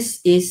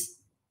 This is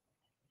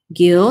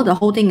gill. The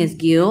whole thing is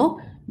gill.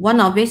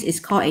 One of it is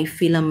called a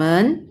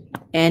filament.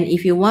 And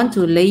if you want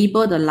to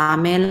label the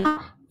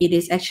lamella, it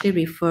is actually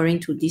referring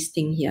to this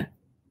thing here.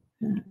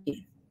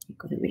 Okay,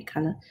 got the red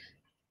color.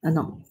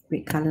 No,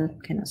 red color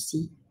cannot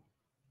see.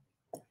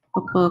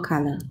 Purple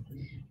color.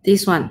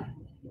 This one,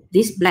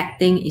 this black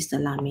thing is the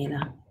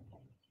lamella.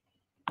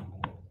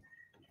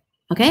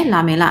 Okay,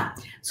 lamella.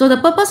 So the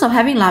purpose of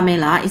having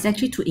lamella is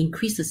actually to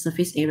increase the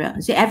surface area.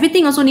 See,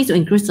 everything also needs to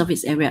increase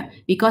surface area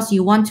because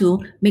you want to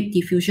make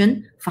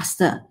diffusion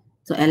faster.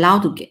 So you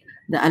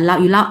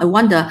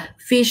want the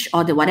fish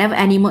or the whatever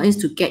animal is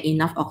to get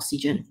enough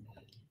oxygen.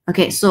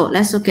 Okay, so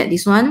let's look at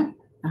this one.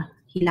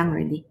 Hilang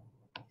already.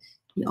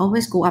 You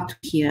always go up to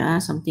here.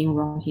 Something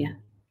wrong here.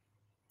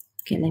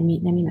 Okay, let me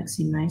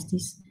maximize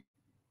this.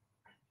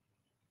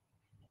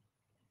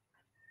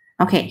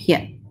 Okay,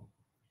 here.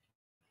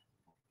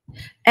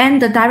 And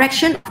the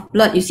direction of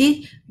blood, you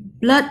see,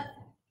 blood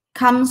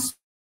comes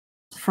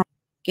from,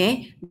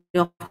 okay,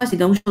 of course you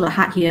don't show the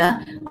heart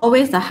here.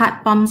 Always the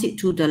heart pumps it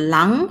to the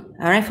lung,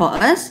 all right, for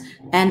us.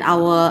 And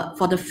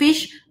for the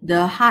fish,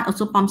 the heart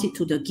also pumps it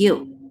to the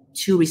gill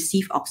to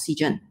receive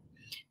oxygen.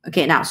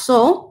 Okay, now,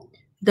 so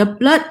the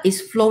blood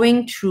is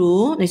flowing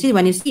through, you see,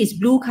 when you see it's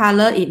blue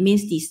color, it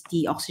means this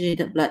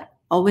deoxygenated blood.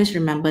 Always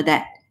remember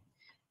that.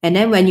 And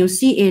then when you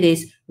see it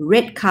is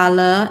red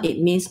color,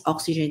 it means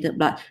oxygenated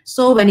blood.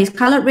 So when it's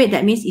colored red,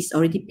 that means it's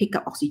already picked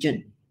up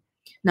oxygen.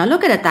 Now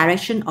look at the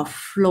direction of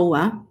flow.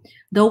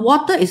 The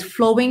water is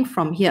flowing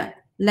from here,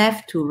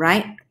 left to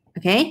right,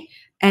 okay?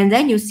 And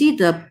then you see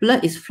the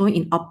blood is flowing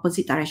in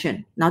opposite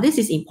direction. Now this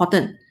is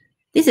important.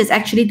 This is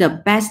actually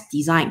the best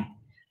design.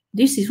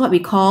 This is what we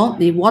call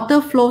the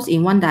water flows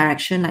in one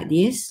direction like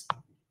this.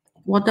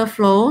 Water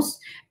flows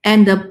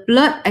and the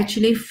blood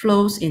actually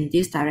flows in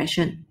this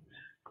direction.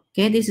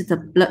 Okay, this is the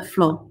blood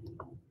flow.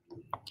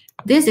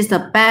 This is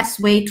the best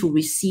way to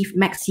receive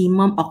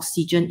maximum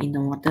oxygen in the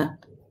water.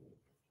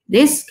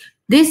 This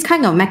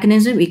kind of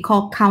mechanism we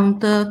call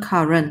counter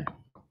current.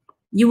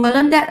 You will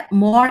learn that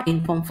more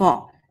in Form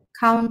 4.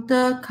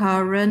 Counter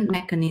current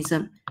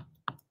mechanism.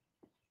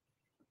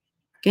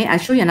 Okay, I'll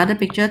show you another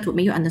picture to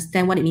make you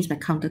understand what it means by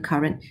counter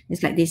current.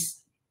 It's like this.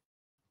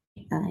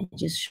 I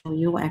just show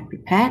you what I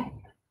prepared.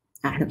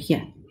 Look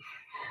here.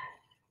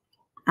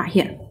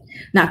 Here.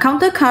 Now,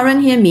 counter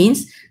current here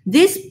means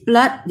this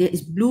blood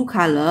is blue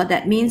color.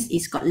 That means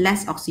it's got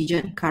less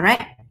oxygen,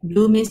 correct?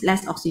 Blue means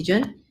less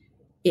oxygen.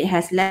 It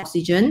has less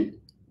oxygen.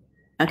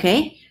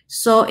 Okay,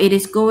 so it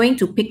is going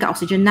to pick up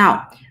oxygen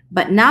now.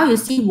 But now you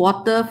see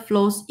water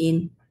flows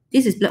in.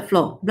 This is blood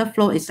flow. Blood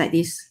flow is like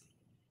this.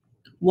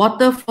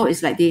 Water flow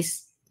is like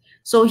this.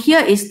 So here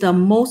is the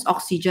most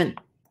oxygen.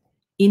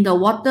 In the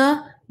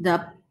water,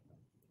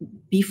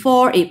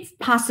 before it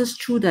passes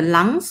through the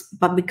lungs,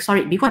 before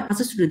it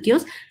passes through the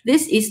gills,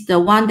 this is the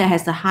one that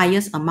has the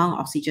highest amount of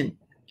oxygen.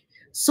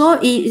 So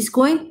it is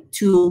going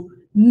to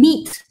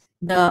meet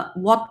the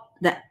blood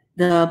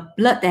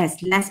that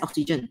has less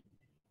oxygen.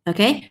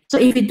 Okay, so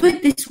if you do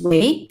it this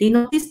way, they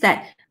notice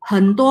that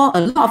a lot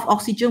of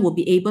oxygen will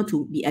be able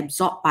to be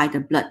absorbed by the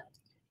blood.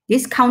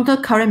 This counter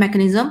current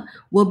mechanism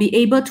will be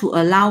able to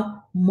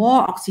allow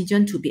more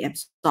oxygen to be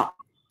absorbed.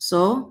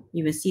 So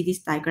you will see this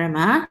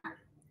diagram.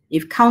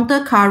 If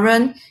counter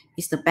current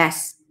is the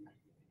best,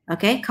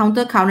 okay,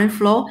 counter current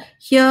flow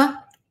here.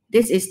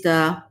 This is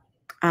the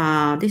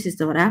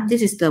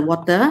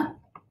water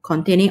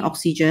containing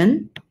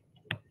oxygen,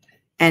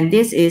 and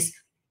this is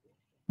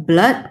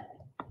blood.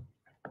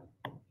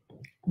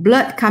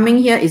 Blood coming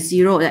here is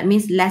 0. That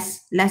means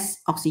less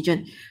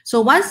oxygen.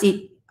 So once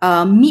it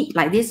meet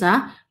like this,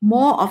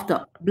 more of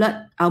the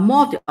blood,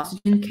 more of the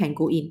oxygen can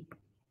go in.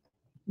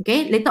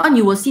 Okay, later on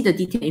you will see the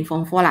detail in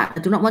Form 4. I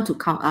do not want to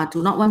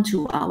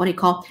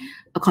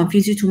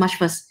confuse you too much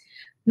first.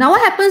 Now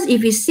what happens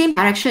if it's same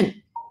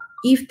direction?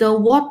 If the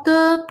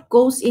water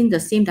goes in the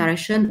same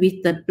direction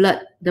with the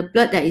blood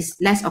that is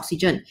less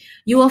oxygen,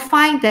 you will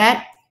find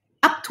that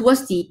up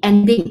towards the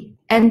ending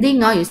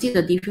now, you see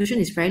the diffusion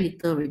is very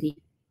little already.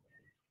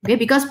 Okay,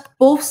 because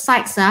both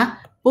sides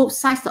both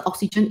sides the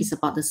oxygen is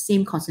about the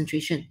same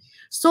concentration.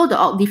 So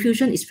the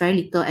diffusion is very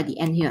little at the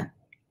end here.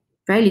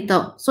 Very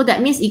little. So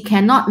that means it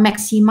cannot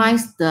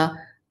maximize the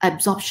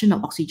absorption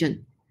of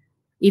oxygen.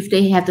 If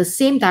they have the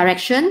same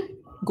direction,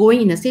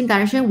 going in the same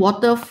direction,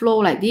 water flow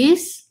like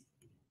this,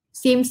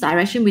 same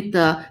direction with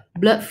the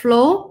blood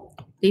flow,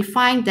 they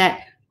find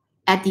that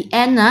at the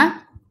end,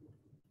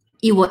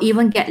 it will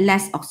even get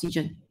less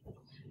oxygen.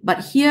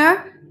 But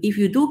here, if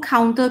you do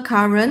counter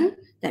current,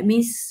 that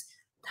means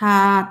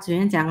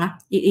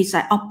it is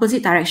like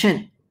opposite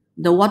direction.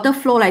 The water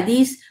flow like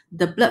this,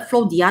 the blood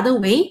flow the other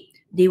way,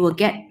 they will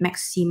get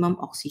maximum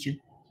oxygen.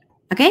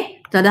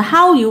 Okay, so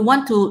how you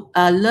want to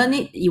learn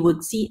it, you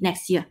will see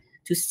next year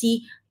to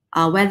see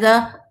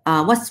whether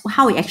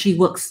how it actually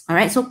works. All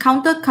right, so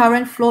counter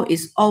current flow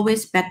is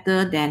always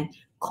better than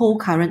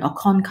co-current or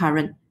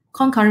concurrent.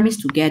 Concurrent means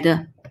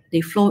together,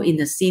 they flow in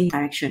the same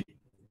direction.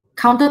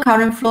 Counter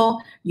current flow,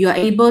 you are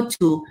able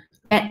to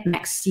get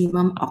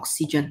maximum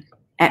oxygen.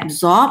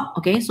 Absorb,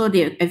 okay, so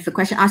if the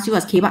question asks you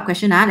as K-Bab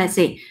question, let's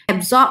say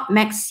absorb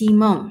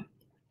maximum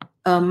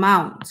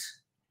amount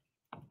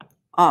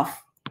of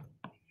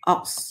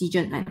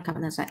oxygen,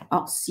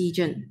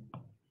 oxygen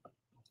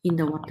in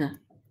the water.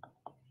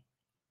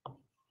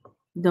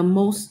 The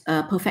most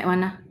perfect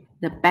one,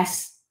 the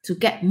best to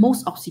get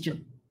most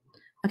oxygen.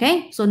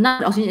 Okay, so now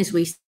the oxygen is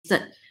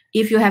wasted.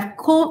 If you have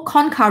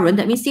concurrent,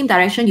 that means same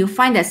direction, you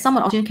find that some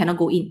of the oxygen cannot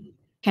go in,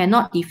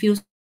 cannot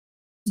diffuse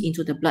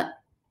into the blood.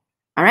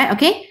 All right,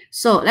 okay,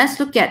 so let's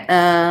look at,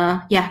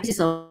 this is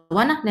a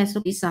one. Let's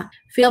look at these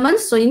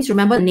filaments. So you need to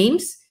remember the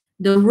names.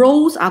 The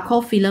rows are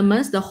called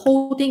filaments. The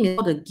whole thing is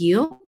called the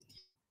gill.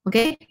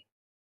 Okay,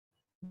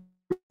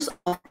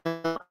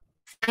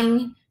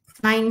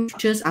 fine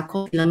structures are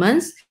called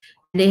filaments.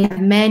 They have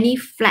many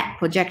flat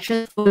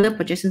projections, further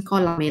projections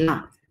called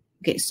lamella.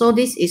 Okay, so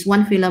this is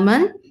one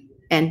filament,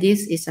 and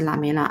this is a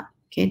lamella.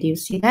 Okay, do you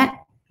see that?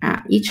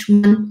 Each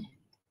one,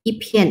 一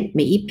片,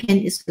 每一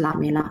片 is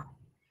lamella.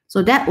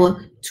 So that will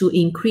to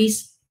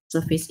increase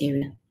surface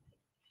area.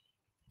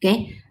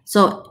 Okay,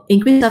 so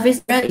increased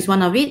surface area is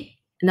one of it.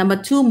 Number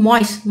two,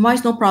 moist.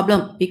 Moist, no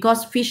problem,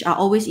 because fish are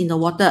always in the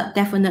water,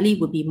 definitely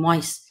will be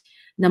moist.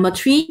 Number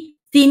three,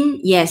 thin.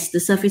 Yes, the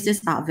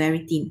surfaces are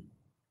very thin.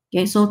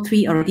 Okay, so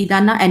 3 already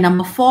done now. And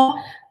number four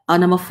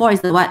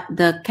is the what?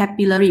 The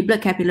capillary,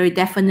 blood capillary.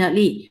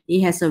 Definitely,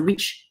 it has a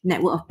rich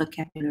network of blood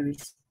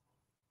capillaries.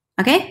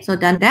 Okay, so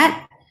done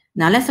that.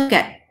 Now let's look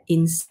at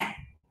insect.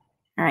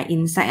 All right,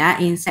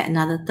 insect,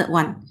 another third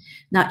one.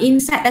 Now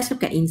insect, let's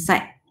look at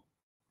insect.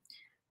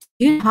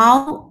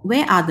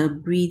 Where are the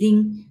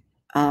breathing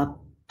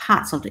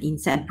parts of the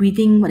insect?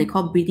 Breathing, what they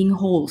call breathing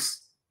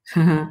holes.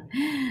 All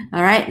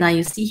right, now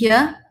you see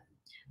here,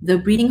 the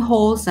breathing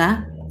holes,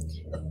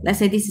 let's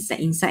say this is an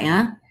insect,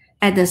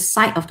 at the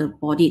side of the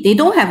body. They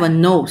don't have a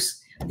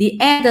nose. The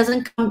air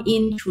doesn't come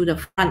in through the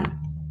front.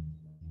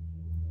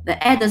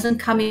 The air doesn't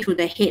come in through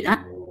the head.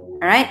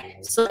 All right,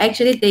 so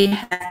actually they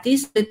have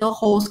these little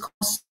holes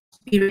called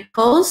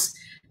spiracles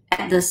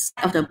at the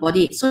side of the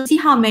body. So see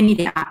how many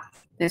there are.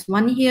 There's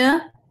one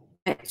here,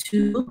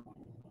 2,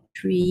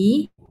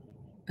 3,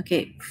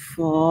 okay,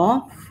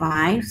 4,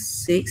 5,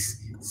 6,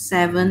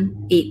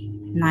 7, 8,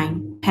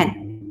 9,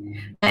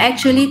 10. There are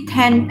actually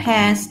 10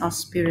 pairs of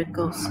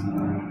spiracles.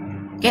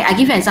 Okay, I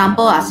give you an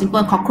example, a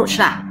simple cockroach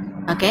lah.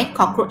 Okay,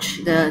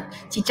 cockroach, the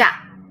cicak,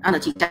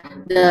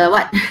 the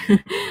what?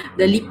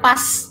 The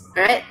lipas,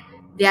 right?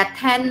 There are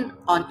 10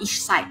 on each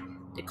side.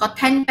 They call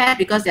 10 pairs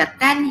because there are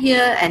 10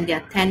 here and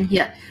there are 10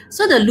 here.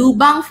 So the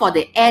lubang for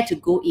the air to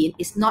go in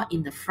is not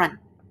in the front.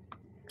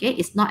 Okay,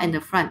 it's not in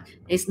the front.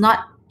 It's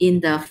not in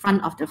the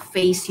front of the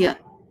face here.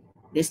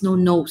 There's no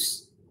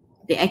nose.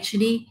 They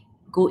actually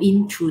go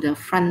in through the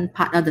front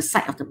part of the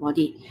side of the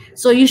body.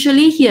 So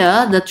usually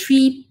here, the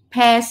 3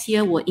 pairs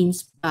here were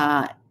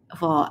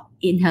for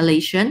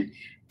inhalation.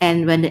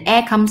 And when the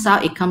air comes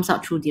out, it comes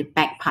out through the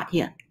back part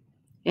here.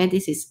 Okay,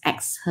 this is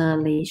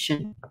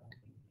exhalation.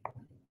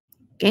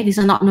 Okay, this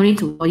is not no need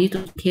to for you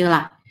to kill.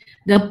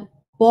 The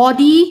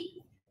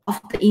body of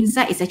the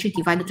insect is actually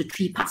divided to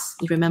 3 parts.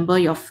 If you remember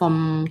your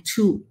Form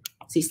 2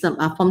 system,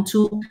 Form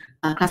 2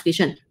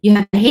 classification, you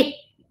have the head.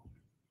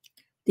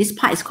 This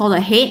part is called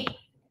the head.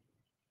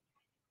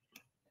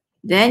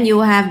 Then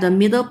you have the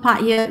middle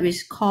part here, which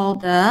is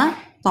called the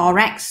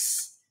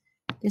thorax.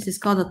 This is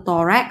called the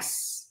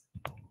thorax.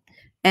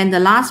 And the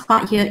last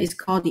part here is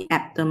called the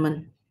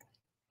abdomen.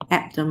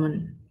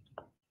 Abdomen.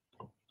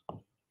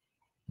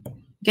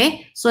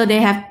 Okay, so they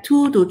have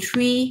 2 to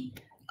 3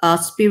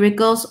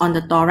 spiracles on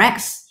the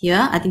thorax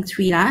here. I think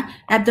 3 lah.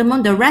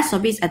 Abdomen, the rest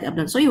of it is at the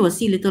abdomen. So you will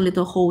see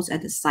little holes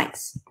at the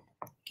sides.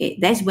 Okay,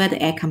 that's where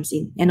the air comes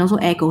in, and also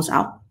air goes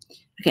out.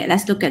 Okay,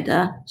 let's look at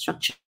the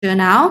structure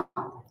now.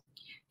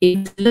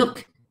 If you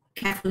look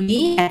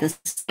carefully at the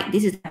side,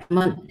 this is the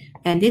abdomen,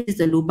 and this is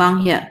the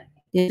lubang here.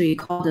 This we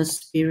call the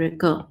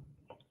spiracle.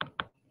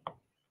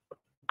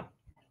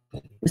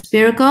 The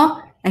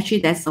spiracle, actually,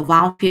 there's a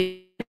valve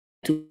here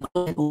to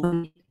close and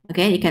open.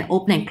 Okay, you can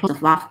open and close the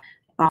valve.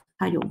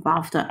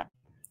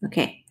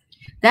 Okay.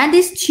 Then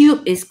this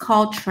tube is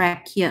called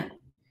trachea.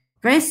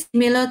 Very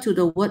similar to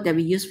the word that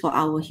we use for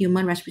our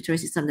human respiratory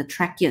system, the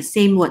trachea.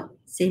 Same word,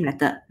 same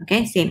letter.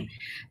 Okay, same.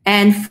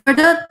 And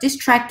further, this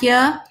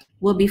trachea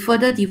will be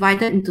further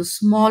divided into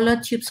smaller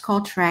tubes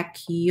called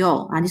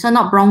tracheal. And this one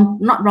not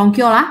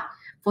bronchial.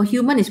 For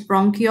human it's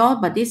bronchial,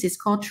 but this is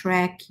called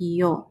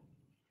tracheal.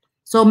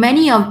 So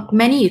many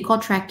you call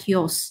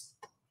tracheals.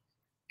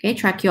 Okay,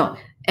 tracheal.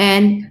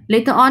 And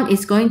later on,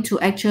 it's going to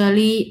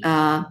actually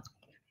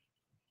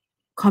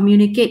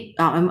communicate.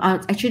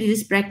 Actually,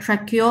 this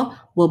tracheal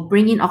will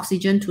bring in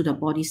oxygen to the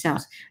body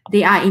cells.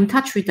 They are in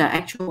touch with the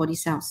actual body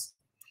cells.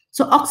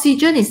 So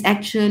oxygen is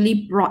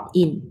actually brought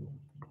in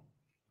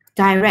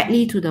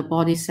directly to the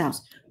body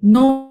cells.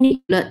 No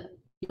need blood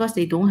because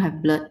they don't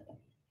have blood.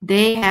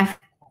 They have,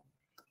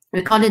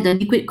 we call it the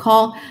liquid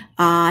called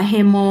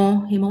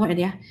what are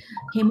they?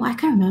 I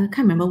can't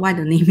remember why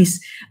the name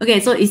is. Okay,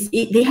 so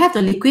they have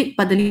the liquid,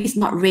 but the liquid is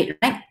not red,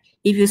 right?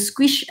 If you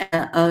squish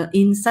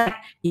inside,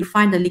 you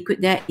find the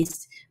liquid there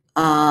is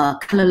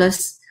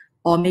colorless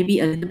or maybe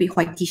a little bit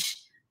whitish.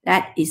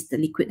 That is the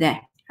liquid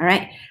there. All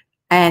right,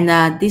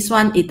 and this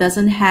one it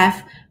doesn't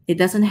have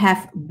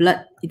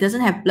blood. It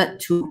doesn't have blood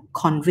to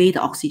convey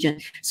the oxygen.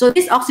 So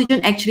this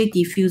oxygen actually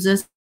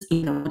diffuses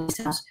in the body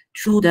cells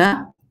through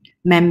the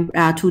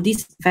to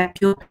this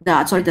vacuole,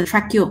 the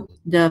tracheal,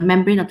 the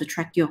membrane of the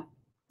tracheal.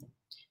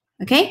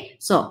 Okay,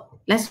 so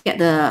let's get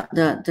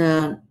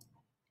the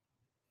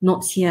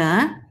notes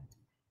here.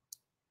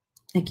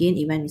 Again,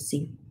 it went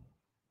missing.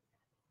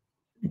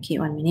 Okay,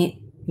 1 minute.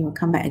 You will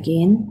come back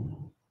again.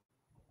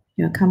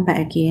 You will come back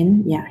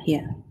again. Yeah,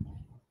 here.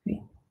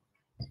 Wait.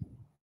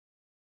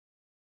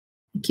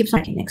 It keeps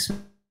on. Okay, next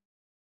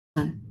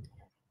one.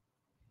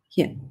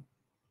 Here.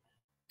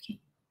 Okay.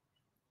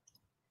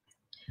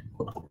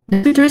 The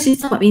respiratory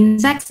system of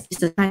insects is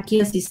the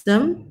trachea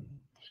system,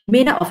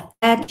 made up of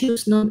air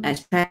tubes known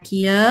as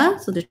trachea.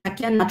 So the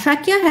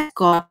trachea has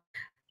got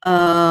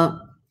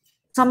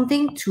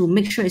something to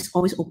make sure it's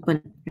always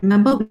open.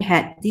 Remember, we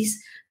had this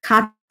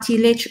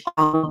cartilage of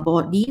our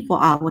body for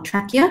our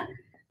trachea,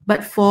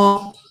 but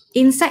for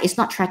insect, it's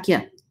not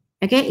trachea.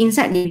 Okay,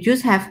 insect, they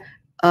just have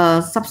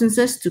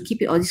substances to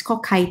keep it, or it's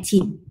called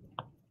chitin.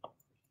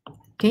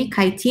 Okay,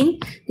 chitin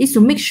is to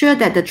make sure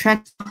that the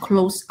trachea is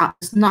closed up,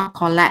 it's not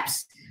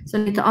collapse. So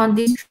later on,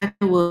 this trachea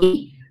will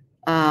be,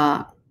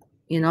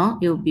 it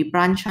will be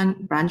branch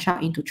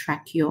out into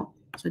tracheal.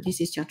 So this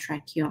is your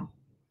tracheal.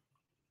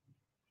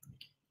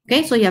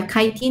 Okay, so you have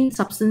chitin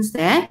substance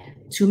there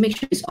to make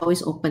sure it's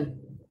always open.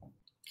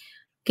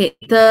 Okay,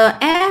 the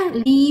air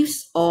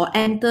leaves or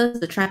enters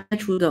the trachea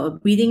through the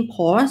breathing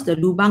pores. The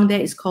lubang there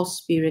is called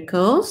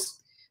spiracles.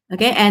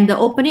 Okay, and the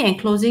opening and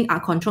closing are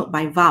controlled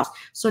by valves.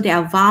 So there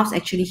are valves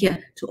actually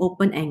here to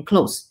open and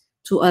close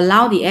to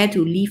allow the air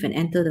to leave and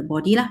enter the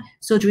body.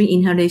 So during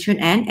inhalation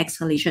and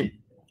exhalation.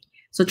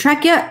 So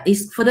trachea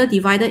is further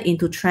divided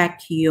into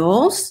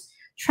tracheoles.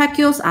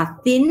 Tracheoles are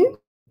thin.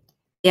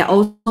 They are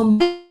also,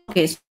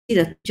 okay, so see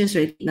the features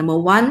already. Number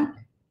one,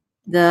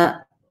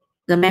 the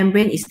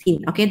membrane is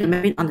thin. Okay, the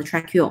membrane on the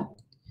tracheole.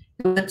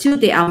 Number two,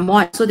 they are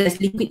moist. So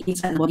there's liquid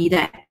inside the body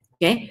there.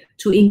 Okay,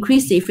 to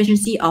increase the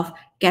efficiency of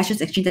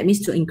gaseous exchange, that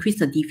means to increase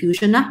the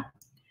diffusion.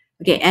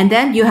 Okay, and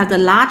then you have the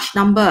large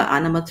number,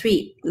 number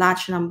three,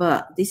 large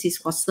number. This is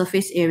for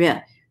surface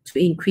area, to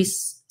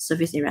increase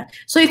surface area.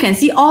 So you can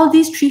see all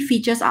these three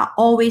features are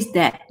always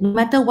there, no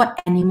matter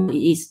what animal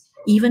it is,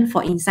 even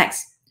for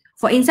insects.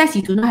 For insects,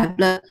 you do not have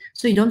blood,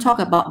 so you don't talk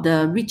about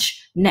the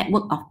rich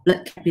network of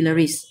blood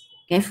capillaries.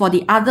 Okay, for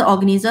the other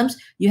organisms,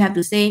 you have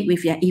to say,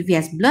 if it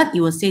has blood,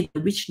 you will say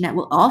the rich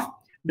network of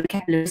blood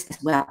capillaries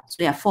as well. So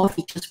there are 4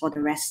 features for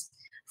the rest.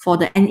 For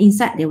the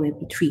insect, there will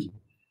be 3.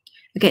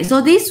 Okay,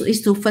 so this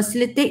is to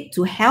facilitate,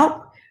 to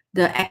help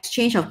the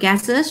exchange of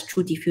gases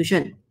through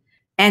diffusion.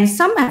 And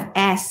some have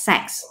air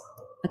sacs.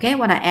 Okay,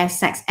 what are air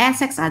sacs? Air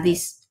sacs are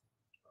these.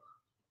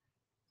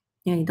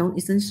 Yeah,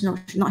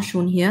 it's not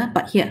shown here,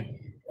 but here,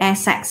 air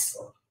sacs.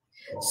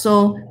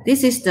 So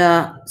this is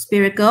the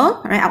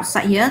spiracle, right,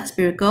 outside here,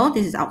 spiracle.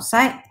 This is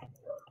outside.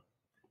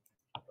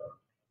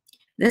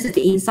 This is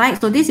the inside.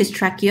 So this is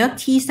trachea.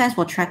 T stands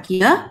for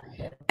trachea.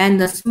 And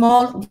the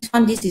small,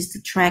 this is the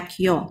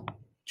tracheal.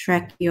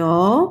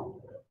 Tracheal.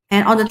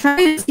 And on the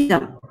trachea, you see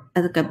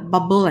like a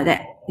bubble like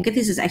that. Okay,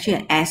 this is actually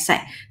an air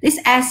sac. This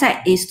air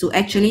sac is to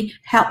actually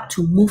help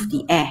to move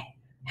the air.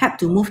 Help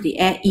to move the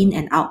air in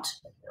and out.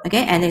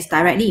 Okay, and it's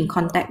directly in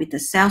contact with the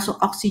cell. So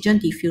oxygen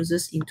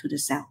diffuses into the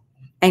cell.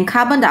 And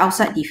carbon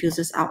dioxide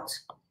diffuses out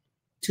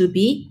to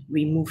be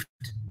removed.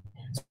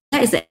 So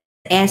that is the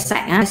air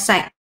sac. Air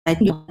sac. I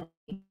think you're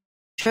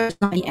sure it's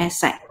not any air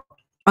sac.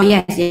 Oh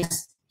yes,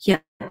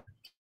 here.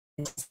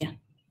 Yes, here.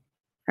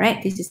 All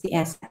right, this is the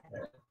air sac.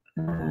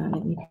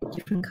 Let me put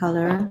different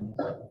color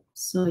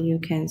so you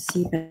can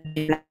see the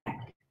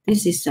black.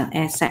 This is the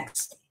air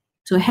sacs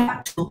to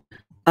help to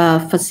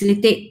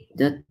facilitate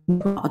the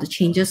or the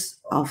changes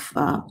of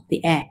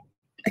the air,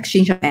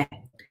 exchange of air.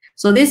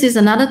 So this is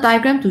another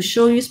diagram to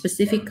show you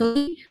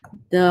specifically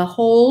the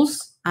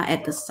holes are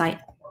at the side,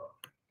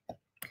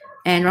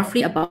 and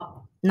roughly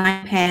about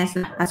 10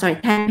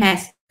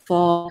 pairs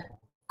for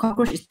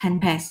cockroach is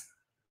 10 pairs.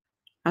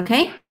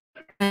 Okay,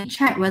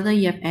 check whether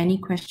you have any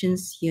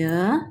questions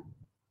here.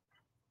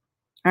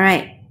 All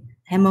right,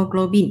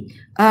 hemoglobin.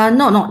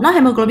 No, not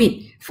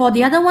hemoglobin. For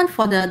the other one,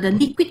 for the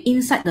liquid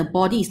inside the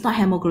body, it's not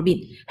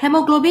hemoglobin.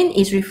 Hemoglobin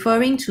is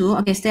referring to,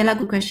 okay, Stella,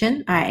 good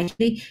question. All right,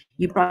 actually,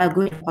 you brought a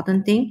good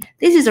important thing.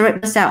 This is a red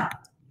blood cell.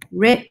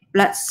 Red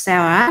blood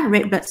cell,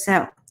 red blood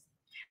cell.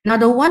 Now,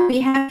 the one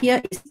we have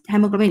here is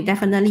hemoglobin.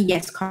 Definitely,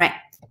 yes, correct.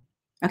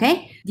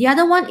 Okay, the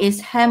other one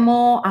is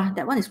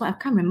that one is what I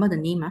can't remember the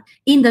name.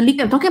 In the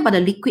liquid, I'm talking about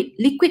the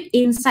liquid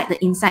inside the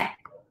inside.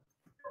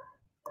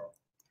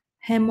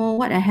 Hemo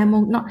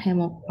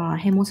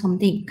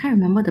something. Can't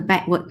remember the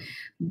back word.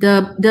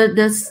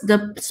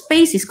 The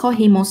space is called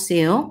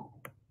hemocell.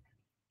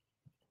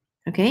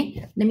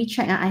 Okay, let me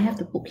check. I have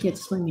the book here.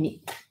 Just 1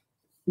 minute.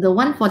 The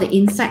one for the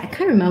inside, I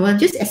can't remember.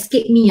 Just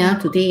escaped me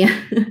today.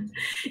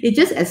 It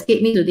just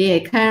escaped me today. I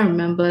can't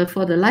remember.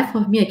 For the life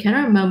of me, I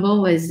cannot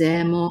remember what is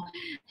the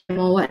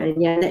what.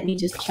 Yeah, let me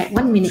just check.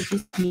 1 minute.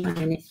 Just give me 1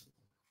 minute.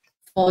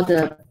 For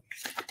the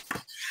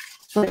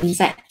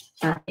inside.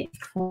 Okay,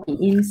 for the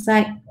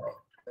inside,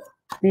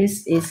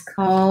 this is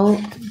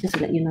called, just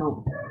to let you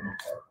know.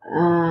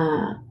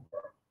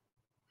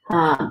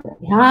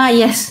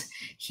 Yes,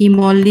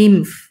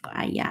 hemolymph.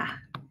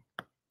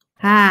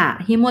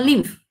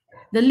 Hemolymph.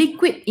 The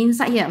liquid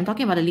inside here. I'm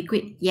talking about the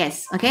liquid.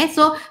 Yes. Okay.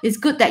 So it's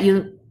good that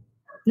you,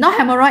 not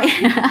hemorrhoid.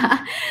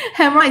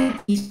 Hemorrhoid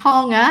is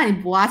strong.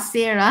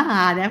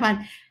 That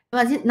one.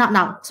 But is it not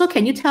now? So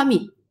can you tell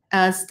me,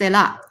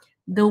 Stella,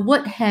 the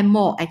word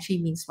hemo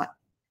actually means what?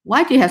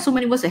 Why do you have so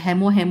many words like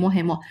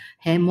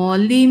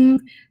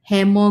hemolymph,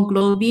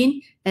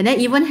 hemoglobin, and then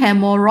even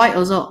hemorrhoid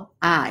also?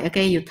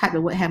 Okay, you type the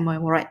word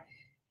hemorrhoid.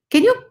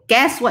 Can you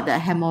guess what the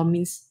hemo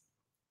means?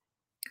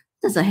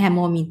 What does a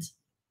hemo mean?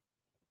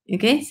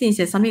 Okay, since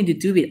there's something to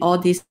do with all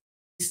this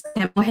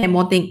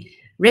hemo thing.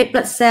 Red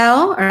blood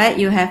cell, all right,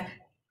 you have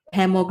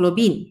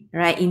hemoglobin,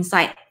 right,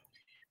 inside.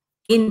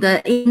 In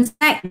the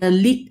inside, the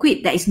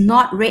liquid that is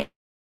not red,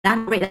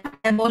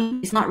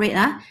 it's not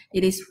red,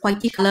 it is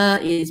whitish color,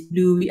 it is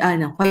blue,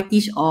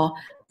 whitish or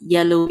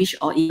yellowish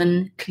or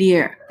even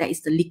clear. That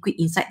is the liquid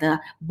inside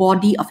the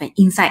body of an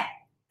insect.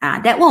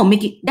 That will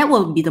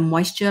be the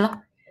moisture.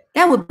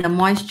 That will be the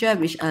moisture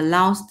which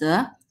allows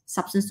the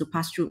substance to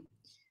pass through.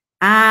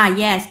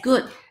 Yes,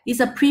 good.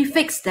 It's a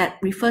prefix that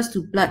refers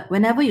to blood.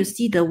 Whenever you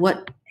see the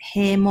word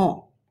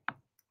hemo,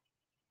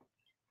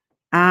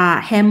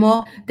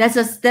 hemo, there's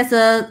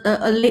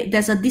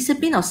a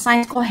discipline of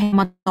science called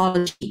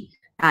hematology.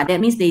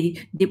 That means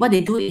what they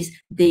do is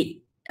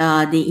they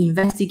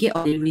investigate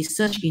or they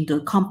research into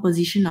the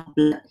composition of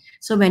blood.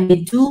 So when they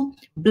do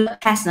blood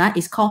tests,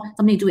 it's called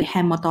something to do with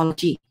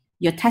hematology.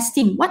 You're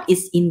testing what are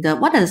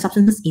the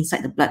substances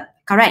inside the blood.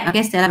 Correct.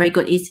 Okay, Stella, very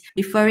good. It's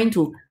referring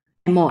to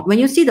hemo. When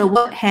you see the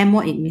word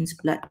hemo, it means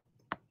blood.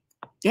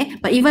 Okay,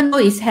 but even though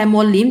it's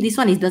hemolymph, this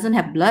one doesn't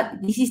have blood.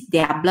 This is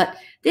their blood.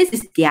 This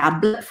is their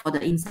blood for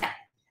the insect.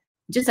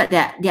 Just like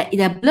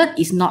their blood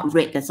is not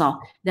red, that's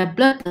all. Their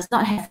blood does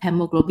not have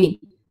hemoglobin,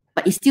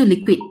 but it's still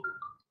liquid.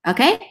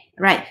 Okay,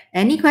 right.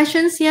 Any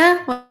questions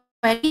here?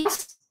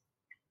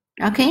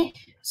 Okay,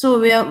 so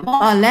we are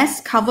more or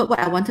less covered what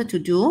I wanted to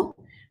do.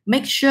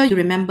 Make sure you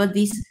remember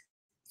these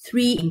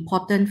 3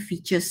 important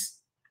features.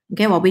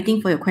 Okay, while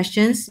waiting for your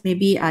questions,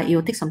 maybe it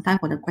will take some time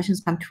for the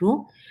questions to come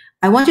through.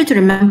 I want you to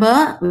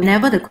remember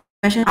whenever the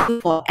question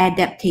is for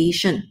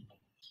adaptation.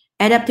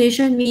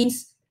 Adaptation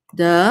means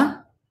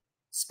the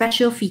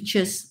special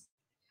features.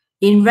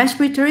 In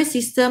respiratory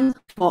system,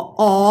 for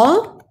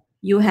all,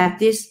 you have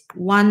this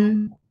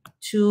 1,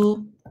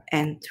 2,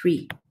 and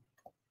 3.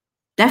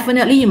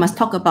 Definitely, you must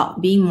talk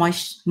about being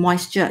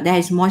moisture. There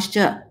is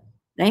moisture.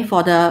 Right?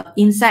 For the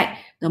insect,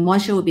 the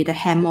moisture will be the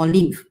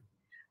hemolymph.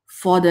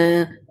 For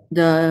the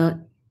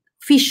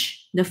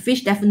fish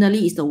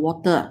definitely is the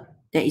water.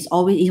 That is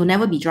always, it will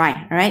never be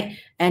dry, right?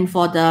 And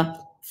for the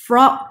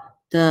frog,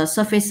 the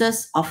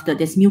surfaces of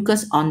there's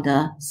mucus on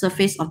the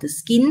surface of the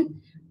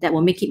skin that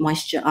will make it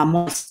moist. Okay,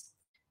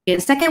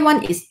 the second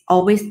one is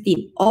always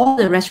thin. All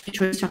the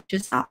respiratory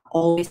structures are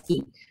always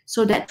thin,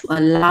 so that to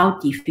allow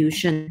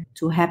diffusion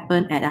to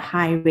happen at a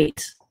high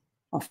rate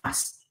of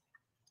fast.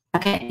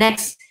 Okay,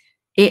 next,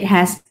 it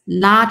has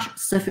large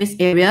surface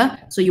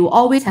area, so you will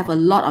always have a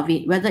lot of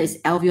it, whether it's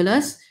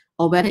alveolus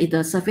or whether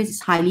the surface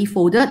is highly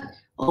folded,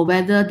 or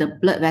whether the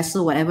blood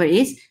vessel, whatever it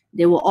is,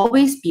 there will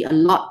always be a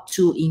lot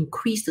to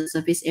increase the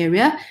surface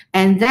area,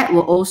 and that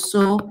will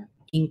also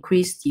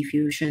increase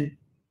diffusion.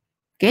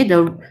 Okay,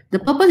 the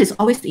purpose is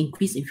always to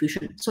increase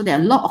diffusion, so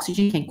that a lot of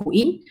oxygen can go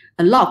in,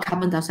 a lot of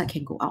carbon dioxide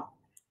can go out.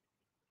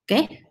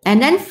 Okay,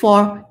 and then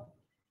for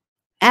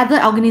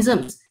other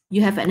organisms,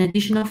 you have an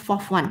additional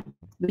 4th one,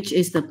 which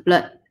is the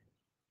blood,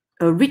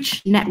 a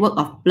rich network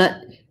of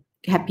blood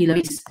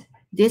capillaries.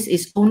 This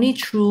is only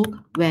true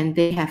when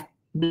they have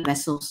blood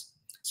vessels.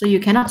 So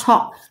you cannot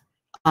talk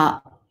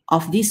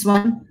of this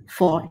one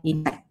for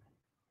insect.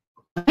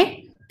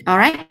 Okay, all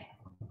right.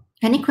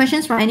 Any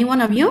questions from any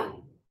one of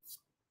you?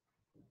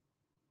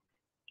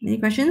 Any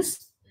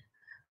questions?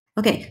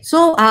 Okay,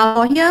 so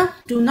for here,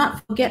 do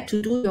not forget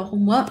to do your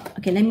homework.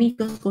 Okay, let me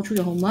just go through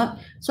your homework.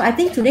 So I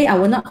think today I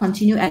will not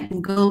continue at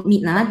Google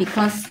Meet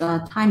because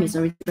time is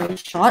already very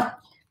short.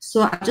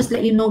 So I'll just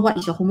let you know what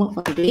is your homework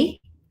for today.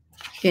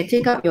 Okay,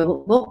 take out your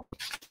workbook.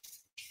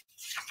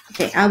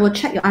 Okay, I will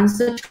check your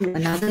answer to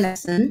another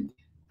lesson.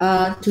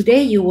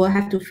 Today you will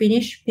have to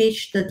finish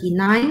page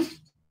 39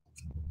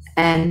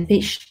 and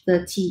page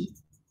 30,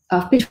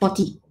 page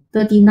 40,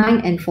 39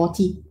 and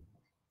 40.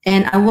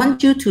 And I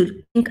want you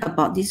to think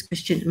about this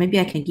question. Maybe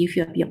I can give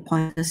you a bit of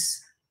pointers.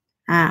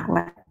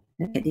 What?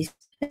 Look at this.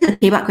 This is a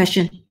K-bar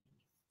question.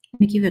 Let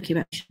me give you a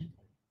K-bar question.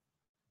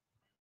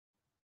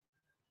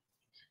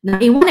 Now,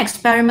 in one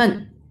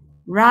experiment,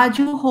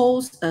 Raju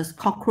holds a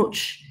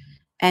cockroach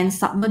and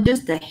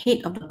submerges the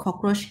head of the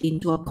cockroach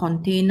into a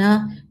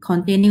container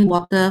containing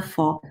water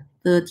for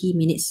 30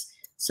 minutes.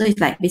 So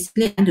it's like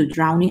basically trying to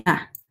drown it.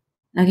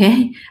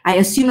 Okay, I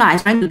assume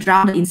it's trying to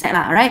drown the insect,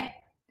 right?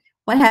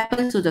 What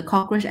happens to the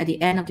cockroach at the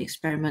end of the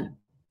experiment?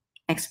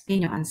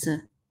 Explain your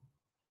answer.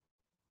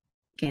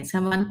 Can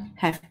someone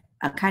have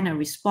a kind of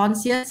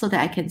response here so that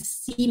I can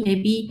see?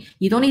 Maybe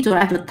you don't need to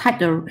have to type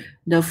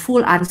the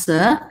full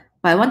answer,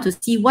 but I want to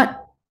see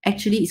what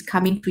actually is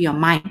coming to your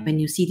mind when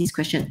you see this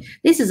question.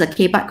 This is a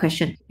K-bar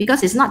question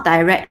because it's not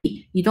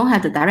directly. You don't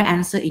have the direct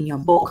answer in your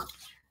book.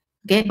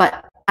 Okay,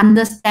 but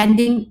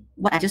understanding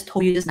what I just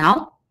told you just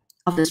now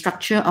of the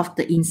structure of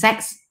the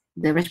insects,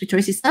 the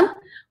respiratory system,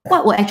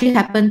 what will actually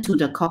happen to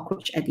the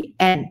cockroach at the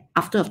end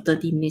after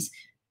 30 minutes?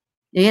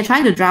 You're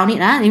trying to drown it.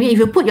 I mean, if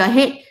you put your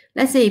head,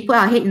 let's say you put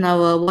our head in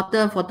our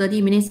water for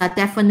 30 minutes,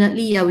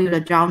 definitely we will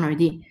drown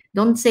already.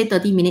 Don't say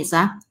 30 minutes.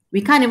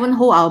 We can't even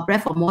hold our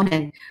breath for more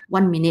than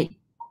 1 minute.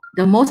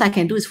 The most I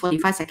can do is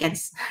 45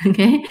 seconds.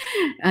 Okay,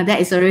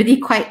 that is already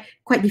quite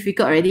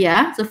difficult already.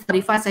 So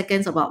 45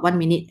 seconds, about 1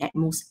 minute at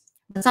most.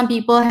 But some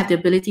people have the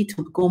ability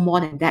to go more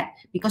than that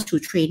because through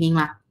training,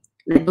 like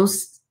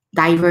those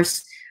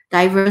divers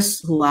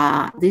who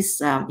are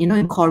this,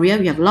 in Korea,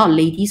 we have a lot of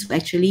ladies who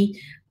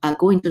actually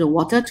go into the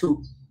water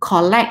to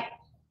collect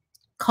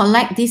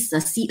these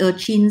sea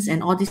urchins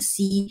and all this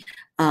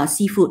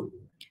seafood.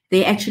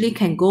 They actually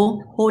can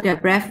go hold their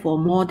breath for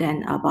more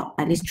than about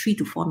at least 3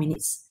 to 4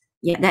 minutes.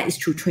 Yeah, that is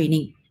through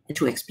training and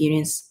through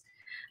experience.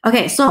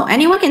 Okay, so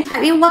anyone can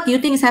type in what do you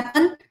think has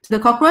happened to the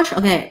cockroach?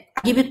 Okay,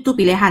 I'll give you 2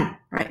 pilihan,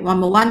 right?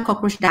 Number 1,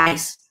 cockroach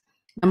dies.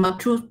 Number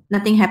 2,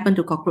 nothing happened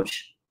to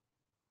cockroach.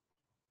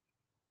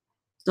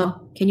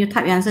 So can you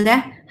type your answer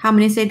there? How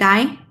many say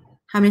die?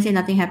 How many say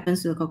nothing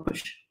happens to the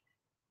cockroach?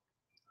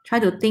 Try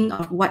to think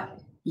of what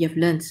you have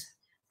learned.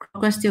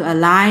 Cockroach still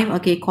alive.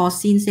 Okay,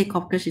 Corsin say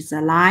cockroach is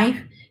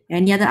alive.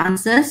 Any other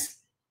answers?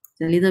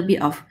 It's a little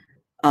bit of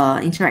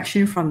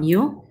interaction from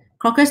you.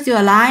 Cockroach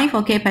still alive.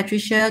 Okay,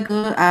 Patricia,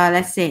 good.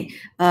 Let's say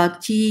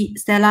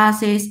Stella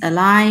says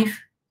alive.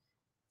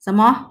 Some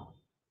more?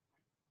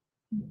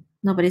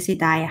 Nobody say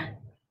die.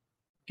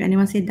 Can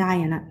anyone say die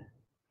or not?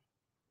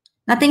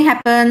 Nothing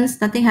happens.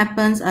 Nothing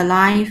happens.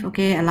 Alive.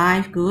 Okay,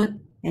 alive. Good.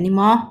 Any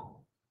more?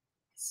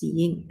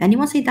 Seeing.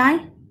 Anyone say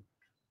die?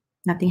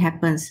 Nothing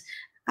happens.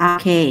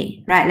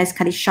 Okay, right. Let's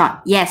cut it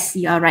short. Yes,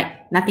 you are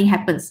right. Nothing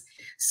happens.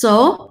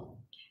 So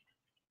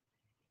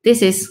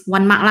this is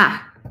 1 mark lah.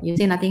 You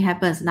say nothing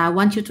happens. Now I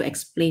want you to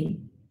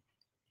explain.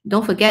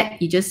 Don't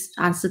forget, you just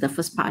answer the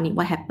first part only.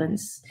 What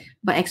happens?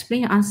 But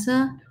explain your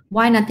answer.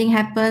 Why nothing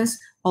happens,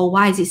 or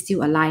why is it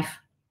still alive?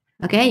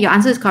 Okay, your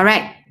answer is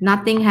correct.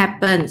 Nothing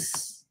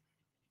happens.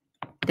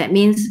 That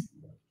means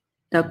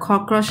the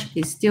cockroach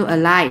is still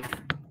alive.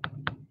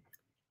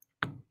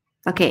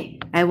 Okay,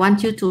 I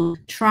want you to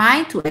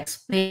try to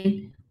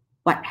explain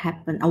what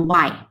happened or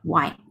why.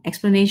 Why?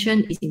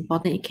 Explanation is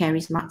important. It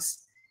carries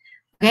marks.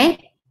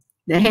 Okay,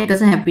 the head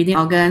doesn't have breathing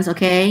organs.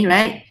 Okay,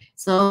 right?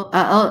 So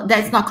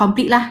that's not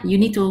complete lah. You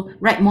need to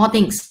write more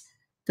things.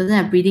 Doesn't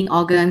have breathing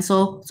organs.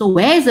 So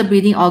where is the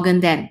breathing organ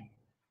then?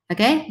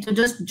 Okay, so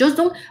just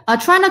don't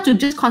try not to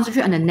just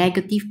concentrate on the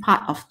negative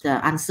part of the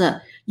answer.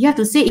 You have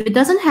to say if it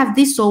doesn't have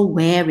this, so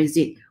where is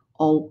it,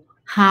 or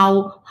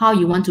how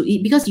you want to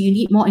eat, because you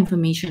need more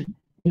information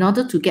in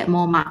order to get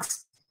more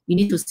marks. You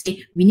need to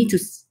say we need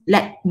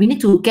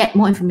to get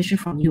more information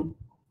from you.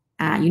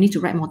 You need to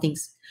write more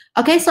things.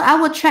 Okay, so I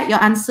will check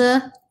your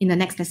answer in the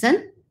next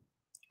lesson.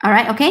 All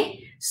right,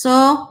 okay.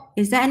 So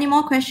is there any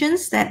more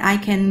questions that I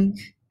can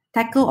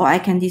tackle or I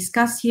can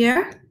discuss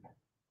here?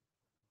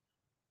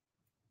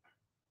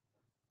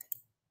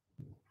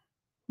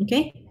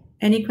 Okay,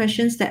 any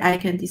questions that I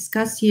can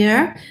discuss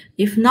here?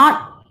 If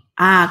not,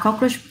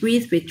 cockroach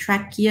breathe with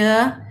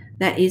trachea.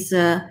 That is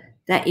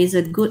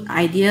a good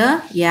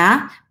idea.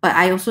 Yeah, but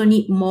I also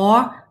need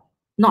more.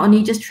 Not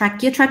only just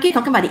trachea. Trachea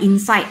talking about the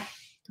inside.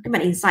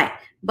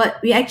 But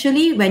we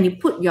actually, when you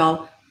put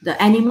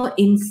the animal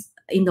in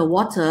the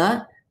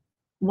water,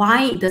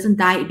 why it doesn't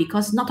die?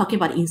 Because not talking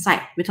about the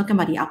inside. We're talking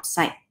about the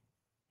outside.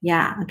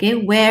 Yeah. Okay.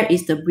 Where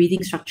is the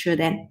breathing structure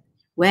then?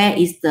 Where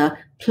is the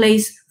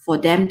place for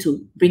them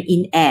to bring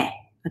in air?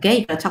 Okay,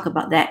 you gotta talk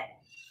about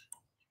that.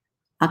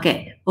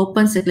 Okay,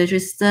 open circulatory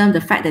system,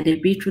 the fact that they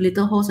breathe through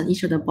little holes on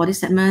each of the body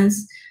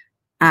segments.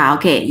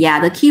 Okay, yeah,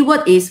 the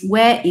keyword is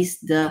where is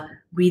the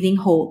breathing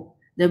hole.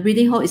 The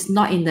breathing hole is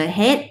not in the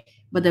head,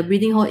 but the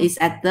breathing hole is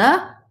at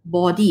the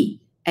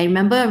body. And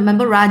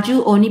remember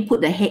Raju only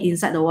put the head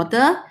inside the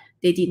water.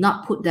 They did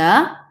not put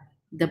the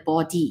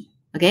body,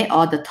 okay,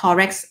 or the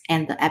thorax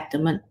and the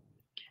abdomen.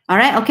 All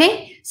right,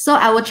 okay. So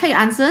I will check your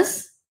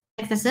answers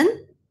next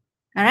lesson.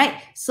 All right.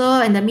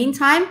 So in the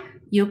meantime,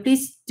 you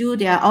please do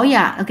their, oh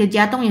yeah, okay,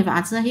 Jiatong, you have an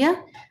answer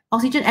here.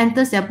 Oxygen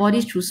enters their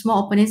bodies through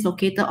small openings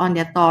located on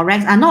their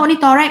thorax. Not only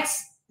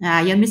thorax.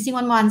 You're missing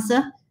one more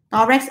answer.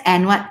 Thorax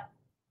and what?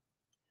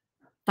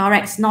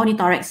 Thorax, not only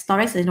thorax.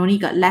 Thorax is only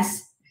got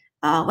less,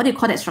 what do you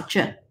call that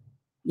structure?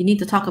 You need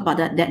to talk about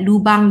that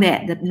lubang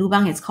there. The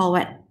lubang is called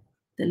what?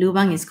 The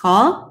lubang is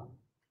called,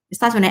 it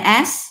starts with an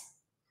S.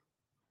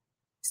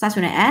 Starts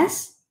with an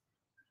S.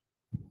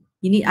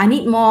 I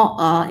need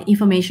more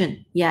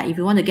information. Yeah, if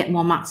you want to get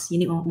more marks, you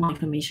need more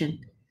information.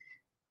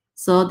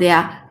 So there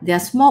are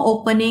small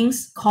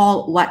openings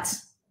called what?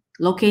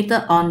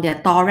 Located on their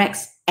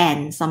thorax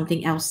and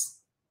something else.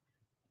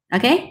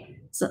 Okay?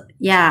 So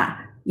yeah,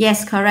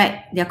 yes,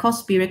 correct. They're called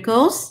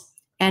spiracles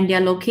and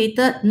they're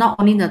located not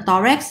only in the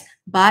thorax,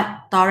 but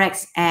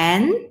thorax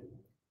and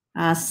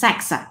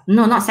sacs.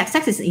 No, not sacs.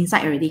 Sacs is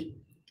inside already.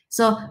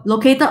 So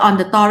located on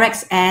the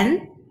thorax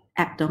and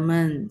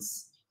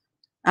abdomens.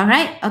 All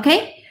right,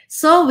 okay.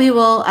 So we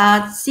will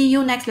see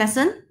you next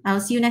lesson. I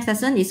will see you next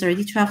lesson. It's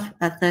already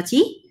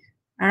 12:30.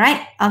 All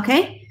right,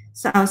 okay.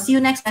 So I'll see you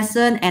next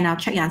lesson and I'll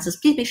check your answers.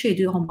 Please make sure you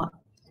do your homework.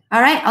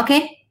 All right,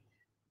 okay.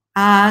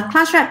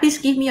 Class rep, please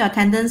give me your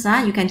attendance.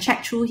 You can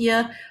check through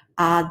here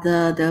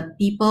the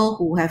people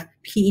who have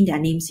keyed in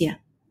their names here.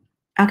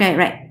 Okay,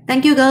 right.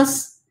 Thank you,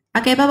 girls.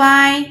 Okay,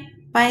 bye-bye.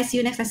 Bye. See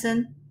you next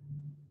lesson.